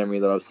Mariners memory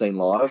that I've seen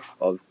live.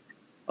 I've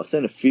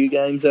seen a few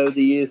games over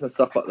the years and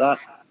stuff like that.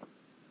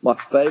 My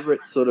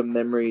favourite sort of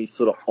memory,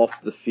 sort of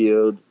off the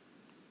field,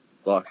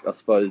 like I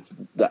suppose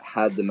that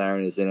had the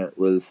Mariners in it,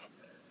 was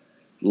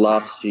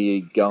last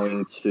year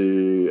going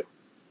to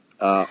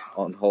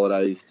on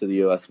holidays to the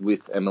US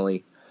with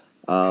Emily.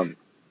 And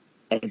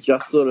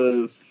just sort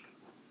of,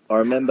 I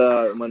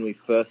remember when we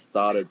first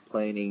started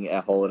planning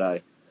our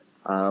holiday,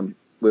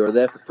 we were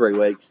there for 3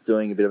 weeks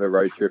doing a bit of a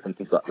road trip and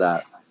things like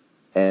that.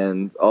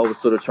 And I was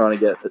sort of trying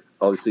to get,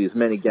 obviously, as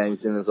many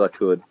games in as I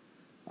could.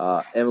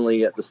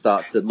 Emily at the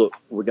start said, look,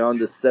 we're going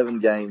to 7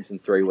 games in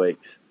 3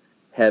 weeks.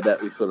 How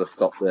about we sort of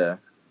stop there?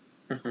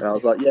 And I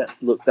was like, yeah,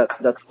 look,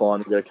 that's fine.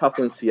 We've got a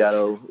couple in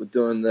Seattle. We're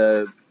doing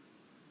the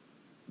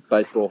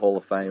Baseball Hall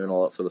of Fame and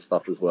all that sort of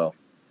stuff as well.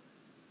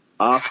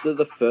 After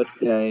the first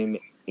game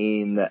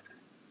it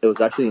was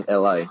actually in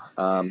LA,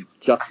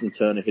 Justin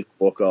Turner hit a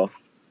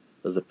walk-off,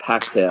 It was a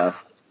packed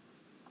house.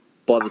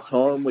 By the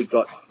time we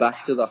got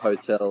back to the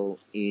hotel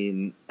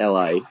in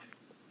LA,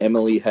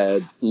 Emily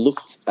had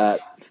looked at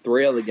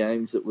 3 other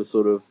games that were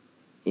sort of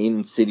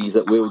in cities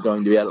that we were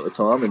going to be at the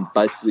time and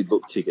basically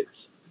booked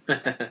tickets.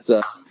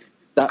 So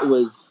that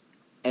was,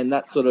 and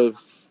that sort of,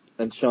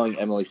 and showing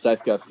Emily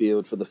Safeco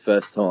Field for the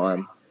first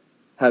time,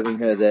 having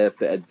her there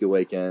for Edgar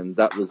Weekend,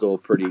 that was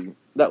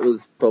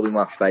probably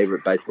my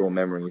favourite baseball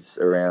memories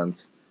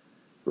around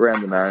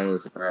the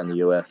Mariners, around the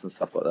US and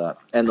stuff like that,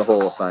 and the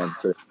Hall of Fame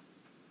too.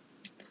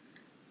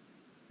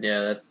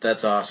 Yeah,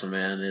 that's awesome,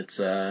 man. It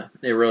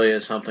really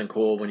is something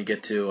cool when you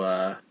get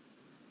to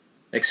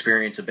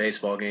experience a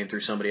baseball game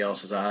through somebody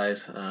else's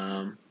eyes.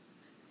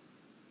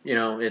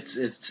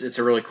 It's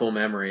a really cool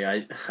memory.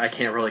 I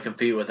can't really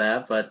compete with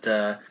that, but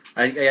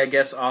I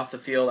guess off the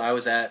field, I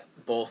was at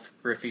both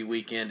Griffey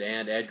Weekend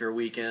and Edgar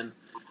Weekend.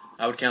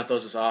 I would count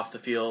those as off the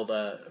field,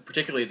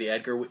 particularly the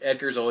Edgar.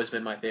 Edgar's always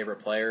been my favorite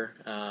player.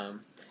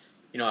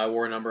 I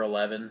wore number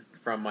 11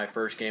 from my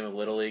first game of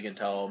Little League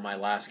until my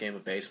last game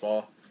of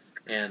baseball.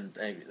 And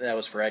that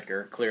was for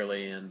Edgar,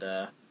 clearly, and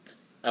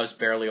I was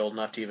barely old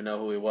enough to even know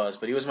who he was,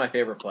 but he was my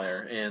favorite player.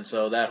 And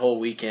so that whole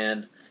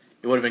weekend,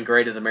 it would have been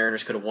great if the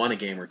Mariners could have won a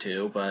game or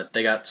two, but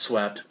they got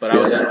swept. But I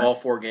was at all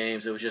 4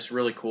 games. It was just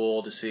really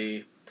cool to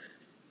see,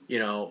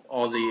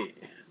 all the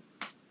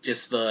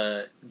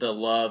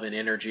love and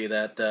energy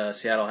that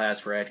Seattle has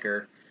for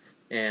Edgar,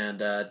 and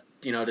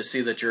to see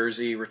the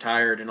jersey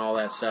retired and all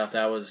that stuff.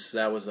 That was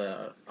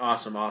a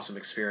awesome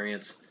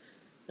experience.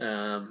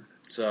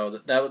 So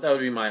that would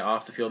be my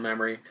off the field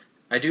memory.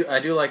 I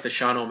do like the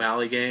Sean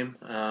O'Malley game.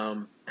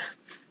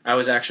 I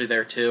was actually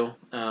there too.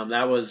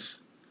 That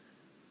was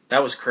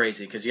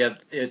crazy because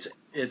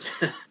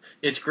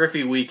it's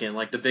Griffey Weekend,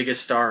 like the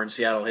biggest star in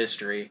Seattle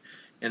history,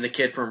 and the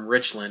kid from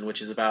Richland,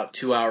 which is about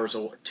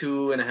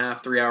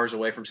 2.5, 3 hours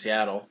away from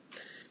Seattle.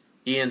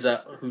 He ends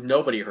up, who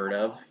nobody heard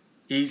of,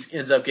 he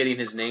ends up getting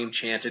his name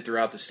chanted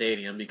throughout the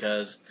stadium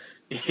because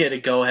he hit a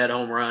go-ahead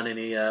home run and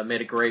he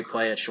made a great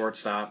play at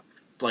shortstop,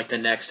 like the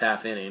next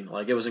half inning.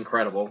 Like, it was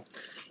incredible.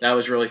 That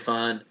was really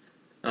fun.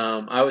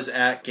 I was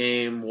at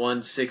game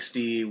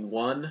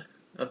 161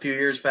 a few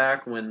years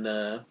back when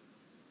the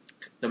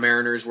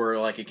Mariners were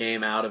like a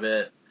game out of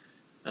it,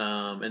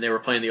 and they were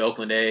playing the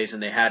Oakland A's,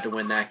 and they had to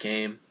win that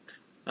game.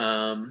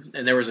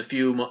 And there was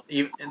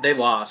they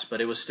lost,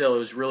 but it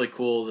was really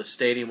cool. The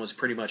stadium was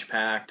pretty much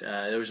packed.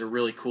 There was a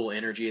really cool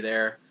energy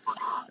there.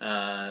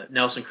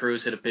 Nelson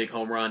Cruz hit a big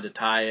home run to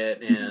tie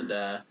it,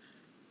 and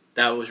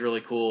that was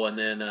really cool. And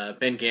then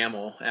Ben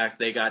Gamel,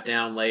 they got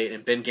down late,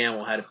 and Ben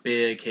Gamel had a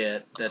big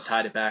hit that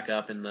tied it back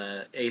up in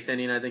the 8th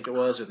inning, I think it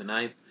was, or the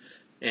 9th.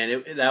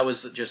 And that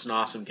was just an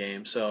awesome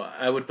game. So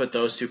I would put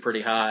those two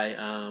pretty high.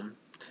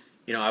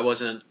 I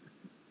wasn't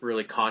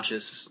really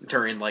conscious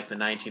during like the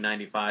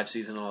 1995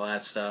 season and all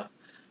that stuff.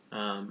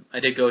 I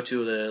did go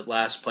to the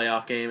last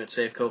playoff game at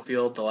Safeco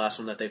Field, the last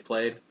one that they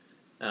played.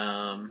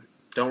 Don't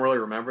really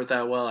remember it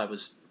that well. I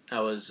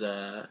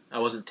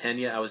wasn't 10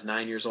 yet. I was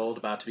 9 years old,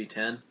 about to be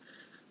 10.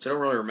 So I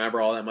don't really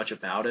remember all that much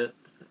about it.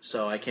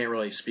 So I can't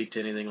really speak to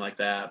anything like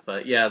that.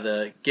 But yeah,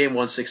 the game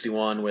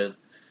 161 with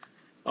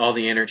all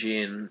the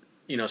energy and,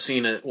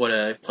 seeing what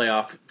a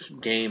playoff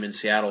game in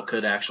Seattle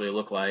could actually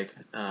look like,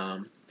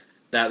 that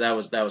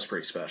was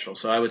pretty special.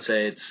 So I would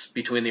say it's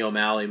between the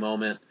O'Malley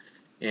moment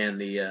and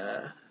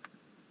the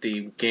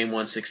game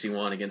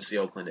 161 against the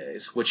Oakland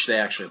A's, which they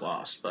actually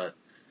lost. But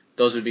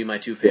those would be my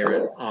two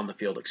favorite on the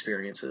field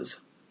experiences.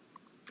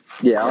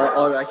 Yeah,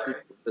 I actually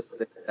just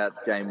think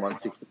that game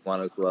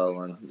 161 as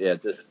well, and yeah,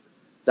 just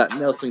that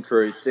Nelson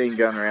Cruz seeing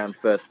going around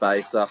first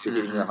base after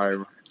hitting the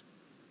home,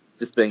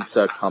 just being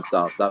so pumped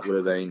up. That would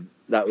have been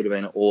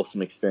an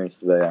awesome experience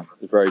to be at. I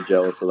was very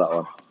jealous of that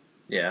one.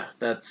 Yeah,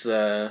 that's.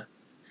 I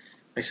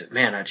said,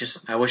 man,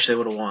 I wish they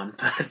would have won,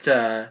 but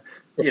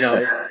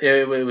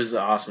it was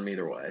awesome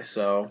either way.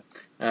 So,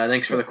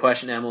 thanks for the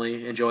question,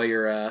 Emily. Enjoy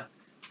your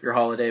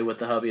holiday with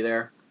the hubby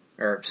there,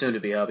 or soon to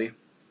be hubby,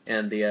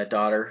 and the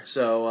daughter.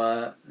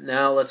 So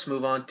now let's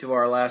move on to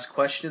our last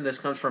question. This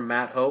comes from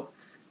Matt Hope.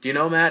 Do you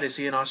know Matt? Is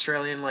he an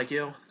Australian like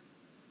you?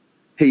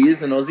 He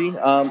is an Aussie.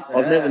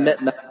 I've never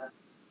met Matt.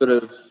 Sort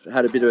of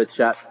had a bit of a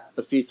chat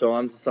a few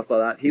times and stuff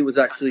like that. He was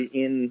actually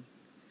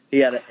he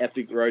had an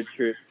epic road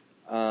trip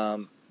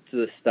to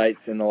the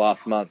States in the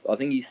last month. I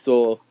think he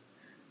saw,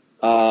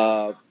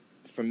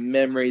 from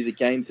memory, the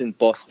games in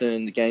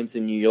Boston, the games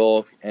in New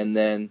York, and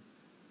then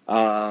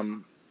I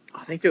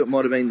think it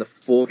might have been the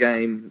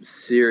 4-game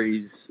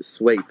series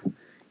sweep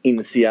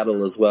in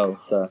Seattle as well.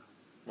 So.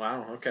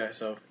 Wow. Okay.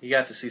 So you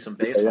got to see some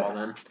baseball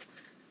then.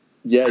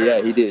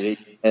 Yeah, he did.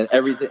 And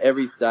every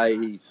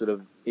day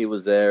he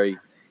was there.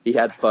 He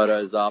had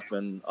photos up,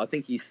 and I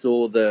think he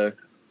saw the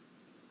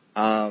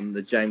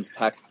James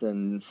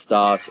Paxton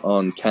start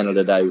on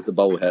Canada Day with the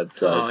bobblehead.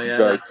 So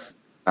that's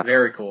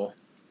very cool.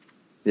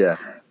 Yeah.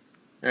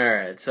 All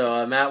right.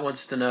 So Matt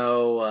wants to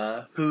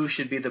know who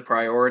should be the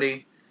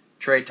priority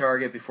trade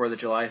target before the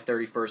July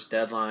 31st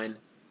deadline,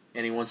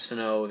 and he wants to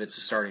know if it's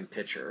a starting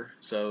pitcher.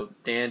 So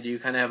Dan, do you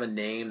kind of have a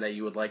name that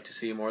you would like to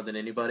see more than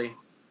anybody?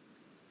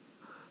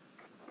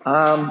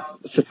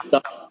 For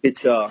that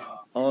pitcher,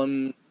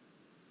 I'm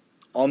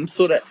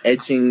sort of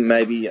edging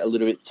maybe a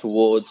little bit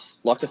towards,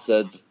 like I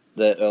said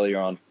there earlier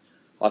on,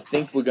 I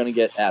think we're going to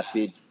get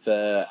outbid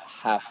for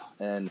Happ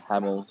and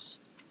Hamels.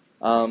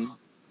 I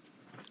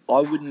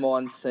wouldn't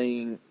mind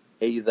seeing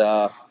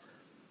either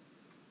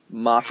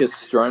Marcus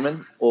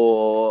Stroman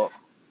or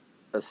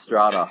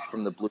Estrada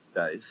from the Blue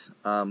Jays.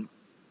 I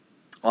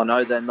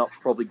know they're not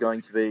probably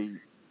going to be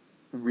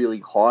really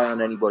high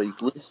on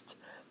anybody's list,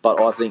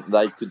 but I think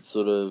they could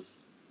sort of,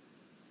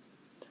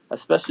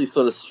 especially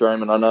sort of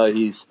Stroman. I know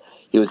he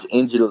was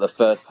injured at the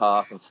first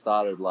half and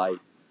started late.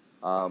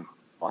 I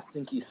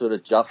think he's sort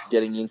of just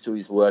getting into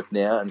his work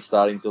now and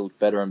starting to look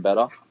better and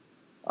better.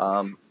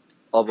 I've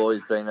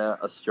always been a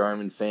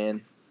Stroman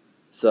fan,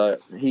 so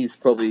he's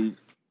probably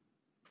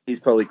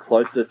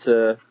closer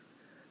to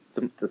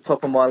the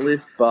top of my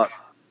list. But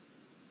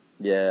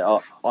yeah,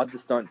 I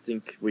just don't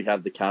think we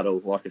have the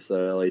cattle, like I said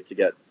earlier, to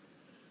get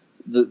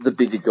the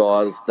bigger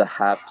guys, the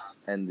Haps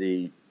and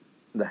the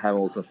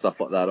Hamels and stuff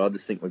like that. I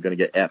just think we're going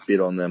to get outbid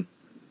on them,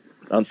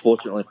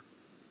 unfortunately.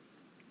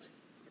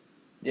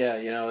 Yeah,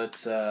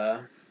 it's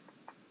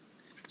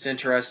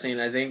interesting.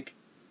 I think,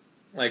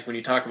 like, when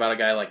you talk about a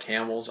guy like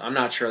Hamels, I'm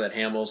not sure that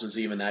Hamels is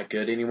even that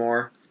good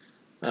anymore.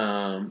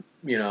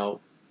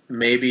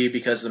 Maybe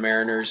because the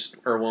Mariners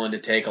are willing to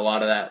take a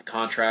lot of that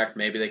contract,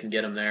 maybe they can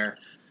get him there.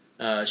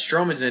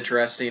 Stroman's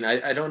interesting.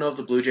 I don't know if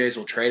the Blue Jays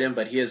will trade him,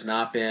 but he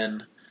hasn't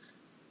been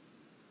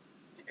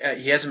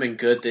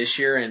good this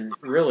year, and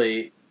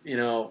really,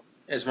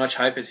 as much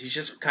hype as he's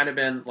just kind of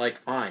been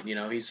like fine.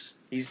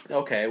 He's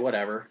okay,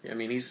 whatever. I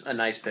mean, he's a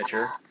nice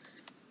pitcher,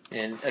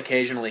 and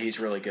occasionally he's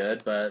really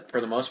good, but for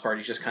the most part,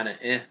 he's just kind of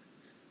eh.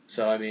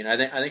 So I mean, I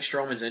think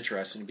Stroman's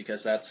interesting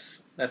because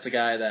that's a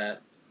guy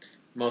that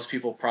most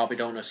people probably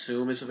don't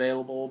assume is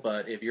available,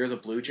 but if you're the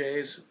Blue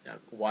Jays,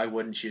 why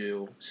wouldn't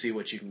you see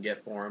what you can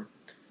get for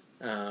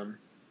him?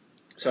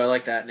 So I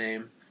like that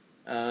name.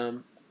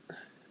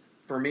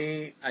 For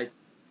me, I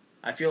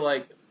feel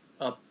like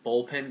a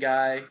bullpen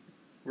guy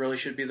really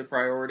should be the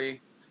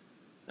priority.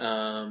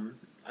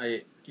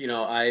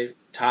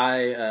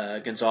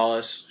 Ty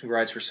Gonzalez, who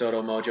writes for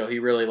Soto Mojo, he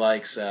really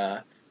likes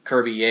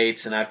Kirby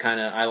Yates, and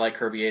I like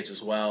Kirby Yates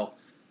as well.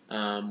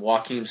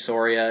 Joaquin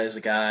Soria is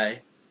a guy.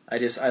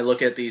 I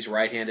look at these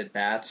right-handed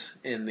bats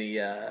in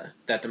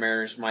that the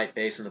Mariners might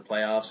face in the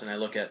playoffs, and I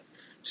look at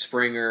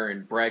Springer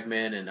and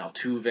Bregman and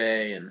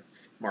Altuve and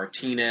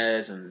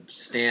Martinez and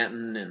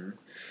Stanton and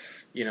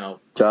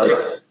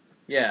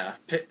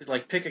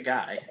pick a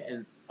guy,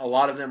 and a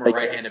lot of them are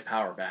right-handed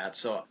power bats.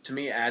 So to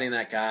me, adding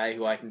that guy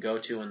who I can go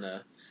to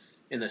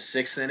in the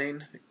sixth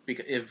inning,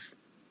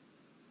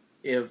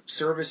 if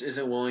Service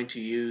isn't willing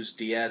to use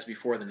Diaz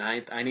before the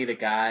ninth, I need a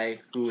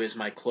guy who is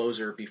my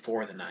closer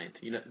before the ninth.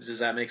 Does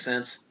that make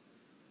sense?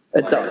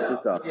 It does.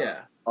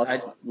 Yeah.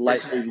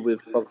 Lately, we've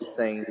probably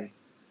seen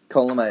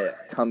Colomé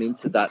come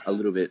into that a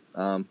little bit.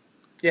 I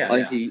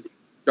think he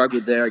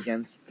struggled there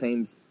against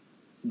teams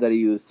that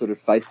he was sort of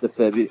faced a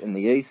fair bit in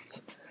the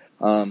East,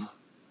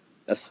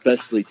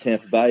 especially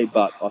Tampa Bay.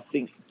 But I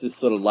think just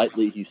sort of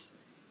lately he's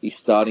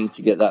starting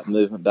to get that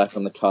movement back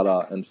on the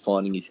cutter and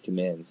finding his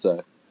command.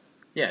 So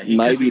yeah,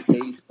 maybe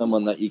he's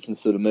someone that you can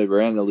sort of move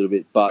around a little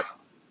bit. But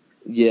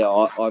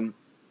yeah,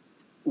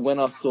 when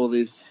I saw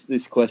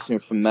this question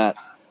from Matt,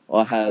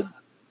 I had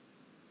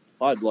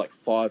like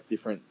 5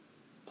 different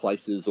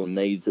places or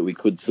needs that we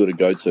could sort of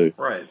go to.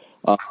 Right.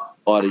 I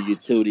had a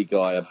utility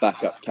guy, a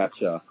backup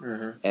catcher,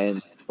 mm-hmm.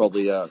 and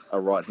probably a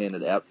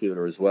right-handed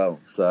outfielder as well.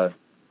 So,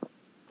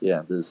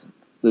 yeah, there's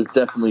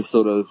definitely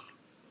sort of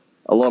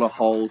a lot of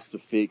holes to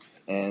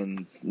fix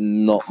and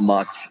not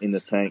much in the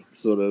tank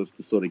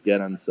to get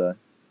them. So,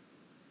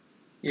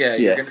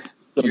 it's going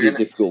to be a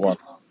difficult one.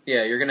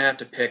 Yeah, you're going to have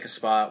to pick a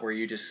spot where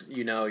you just,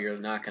 you're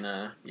not going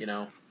to,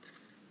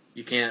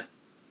 you can't.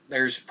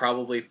 There's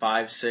probably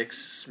 5,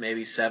 6,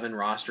 maybe 7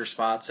 roster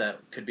spots that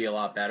could be a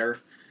lot better.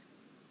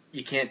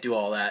 You can't do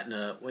all that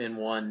in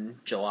one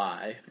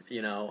July,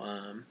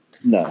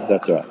 No,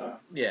 that's right.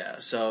 Yeah,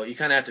 so you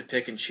kind of have to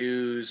pick and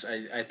choose.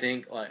 I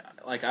think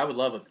like I would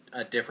love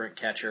a different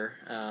catcher,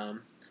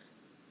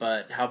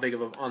 but how big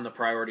of on the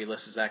priority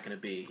list is that going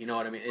to be? You know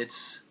what I mean?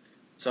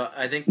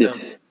 I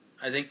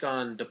think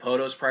on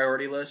Dipoto's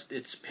priority list,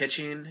 it's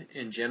pitching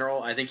in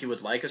general. I think he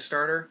would like a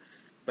starter,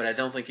 but I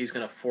don't think he's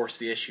going to force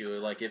the issue.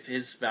 Like if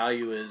his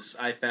value is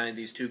I find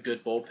these 2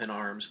 good bullpen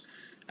arms,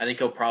 I think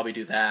he'll probably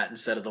do that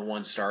instead of the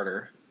one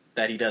starter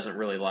that he doesn't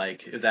really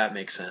like, if that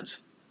makes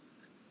sense.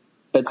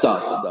 It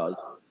does.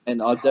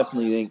 And I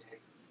definitely think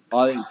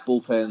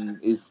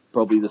bullpen is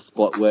probably the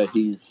spot where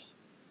he's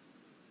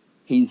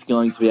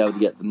going to be able to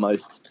get the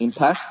most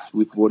impact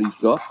with what he's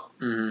got.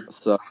 Mm-hmm.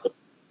 So,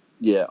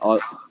 yeah,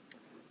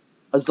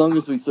 as long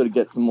as we sort of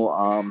get some more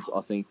arms,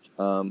 I think,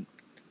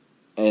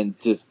 and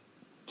just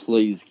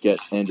please get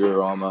Andrew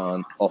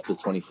Rama off the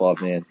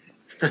 25-man.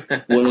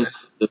 We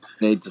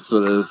need to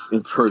sort of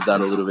improve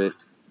that a little bit.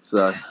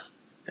 So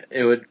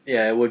it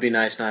would be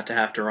nice not to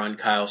have to run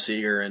Kyle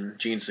Seager and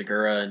Gene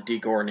Segura and Dee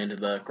Gordon into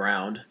the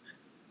ground.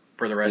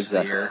 for the rest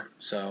of the year.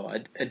 So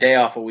a day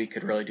off a week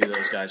could really do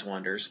those guys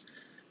wonders.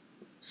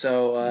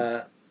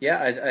 So,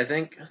 I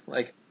think,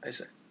 like I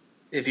said,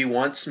 if he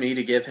wants me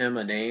to give him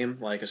a name,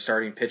 like a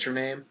starting pitcher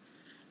name,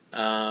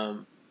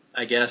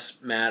 I guess,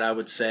 Matt, I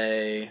would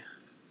say,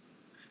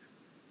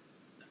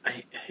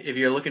 if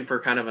you're looking for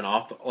kind of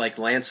like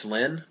Lance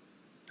Lynn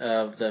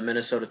of the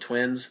Minnesota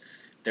Twins,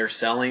 they're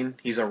selling.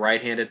 He's a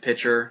right-handed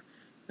pitcher.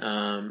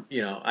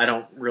 I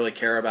don't really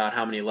care about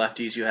how many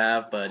lefties you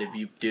have, but if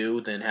you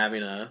do, then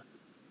having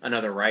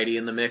another righty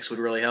in the mix would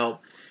really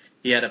help.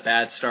 He had a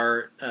bad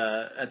start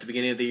at the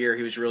beginning of the year.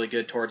 He was really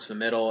good towards the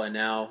middle, and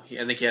now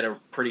I think he had a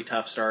pretty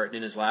tough start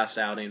in his last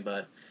outing,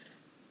 but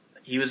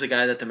he was a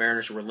guy that the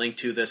Mariners were linked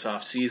to this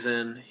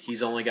offseason.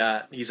 He's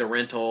a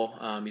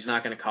rental. He's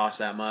not going to cost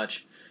that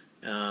much.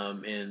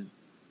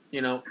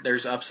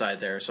 There's upside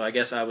there. So I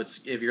guess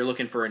if you're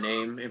looking for a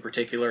name in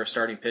particular, a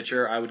starting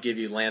pitcher, I would give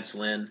you Lance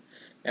Lynn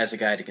as a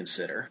guy to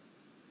consider.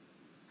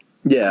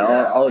 Yeah,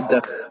 I would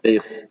definitely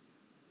be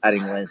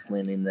adding Lance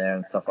Lynn in there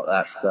and stuff like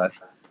that. So,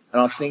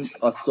 and I think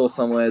I saw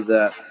somewhere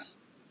that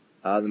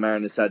the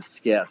Mariners had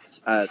scouts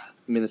at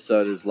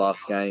Minnesota's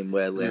last game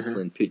where Lance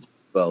Lynn pitched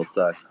well.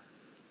 So,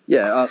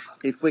 yeah,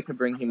 if we can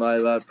bring him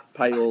over,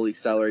 pay all his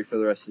salary for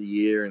the rest of the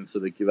year and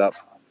sort of give up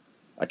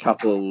a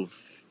couple of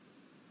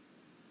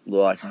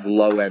like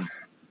low-end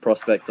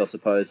prospects, I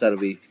suppose, I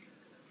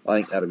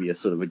think that'll be a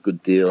sort of a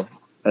good deal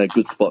and a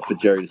good spot for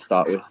Jerry to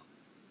start with.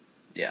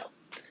 Yeah,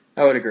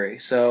 I would agree.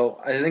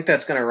 So I think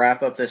that's going to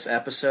wrap up this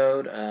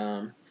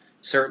episode.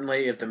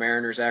 Certainly, if the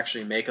Mariners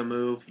actually make a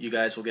move, you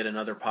guys will get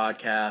another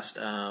podcast.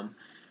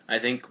 I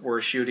think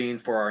we're shooting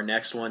for our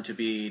next one to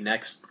be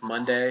next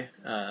Monday.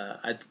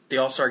 The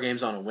All-Star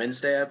Game's on a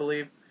Wednesday, I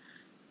believe.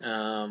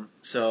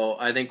 So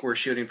I think we're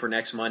shooting for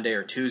next Monday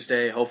or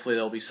Tuesday. Hopefully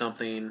there'll be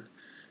something,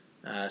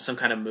 some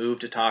kind of move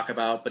to talk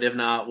about. But if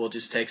not, we'll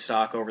just take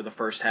stock over the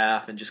first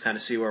half and just kind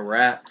of see where we're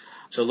at.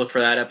 So look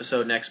for that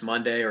episode next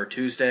Monday or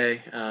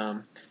Tuesday.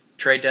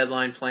 Trade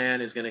deadline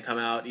plan is going to come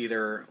out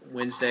either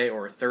Wednesday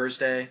or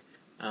Thursday.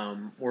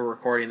 We're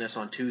recording this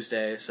on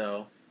Tuesday,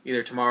 so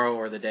either tomorrow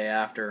or the day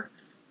after.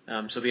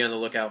 So be on the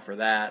lookout for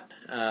that.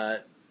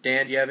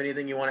 Dan, do you have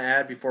anything you want to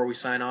add before we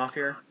sign off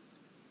here?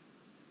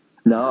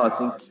 No,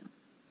 I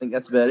think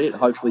that's about it.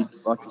 Hopefully,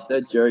 like you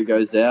said, Jerry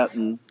goes out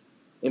and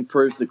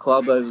improves the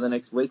club over the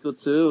next week or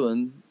two,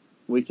 and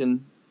we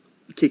can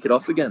kick it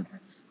off again.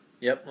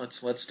 Yep,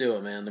 let's do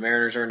it, man. The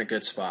Mariners are in a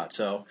good spot.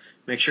 So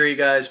make sure you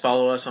guys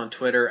follow us on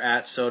Twitter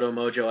at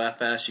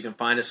SotoMojoFS. You can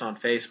find us on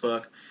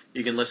Facebook.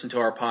 You can listen to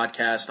our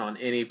podcast on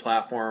any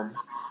platform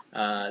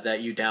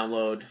that you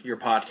download your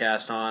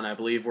podcast on. I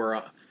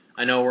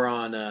know we're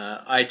on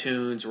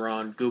iTunes. We're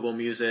on Google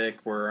Music.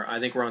 I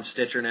think we're on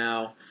Stitcher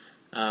now.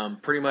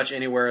 Pretty much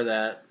anywhere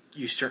that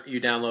you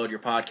download your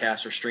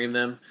podcast or stream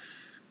them,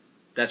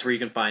 that's where you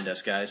can find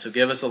us, guys. So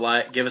give us a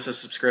like, give us a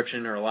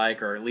subscription or a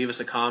like, or leave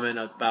us a comment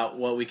about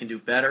what we can do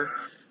better.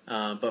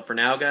 But for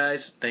now,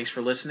 guys, thanks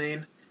for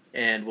listening,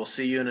 and we'll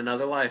see you in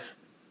another life.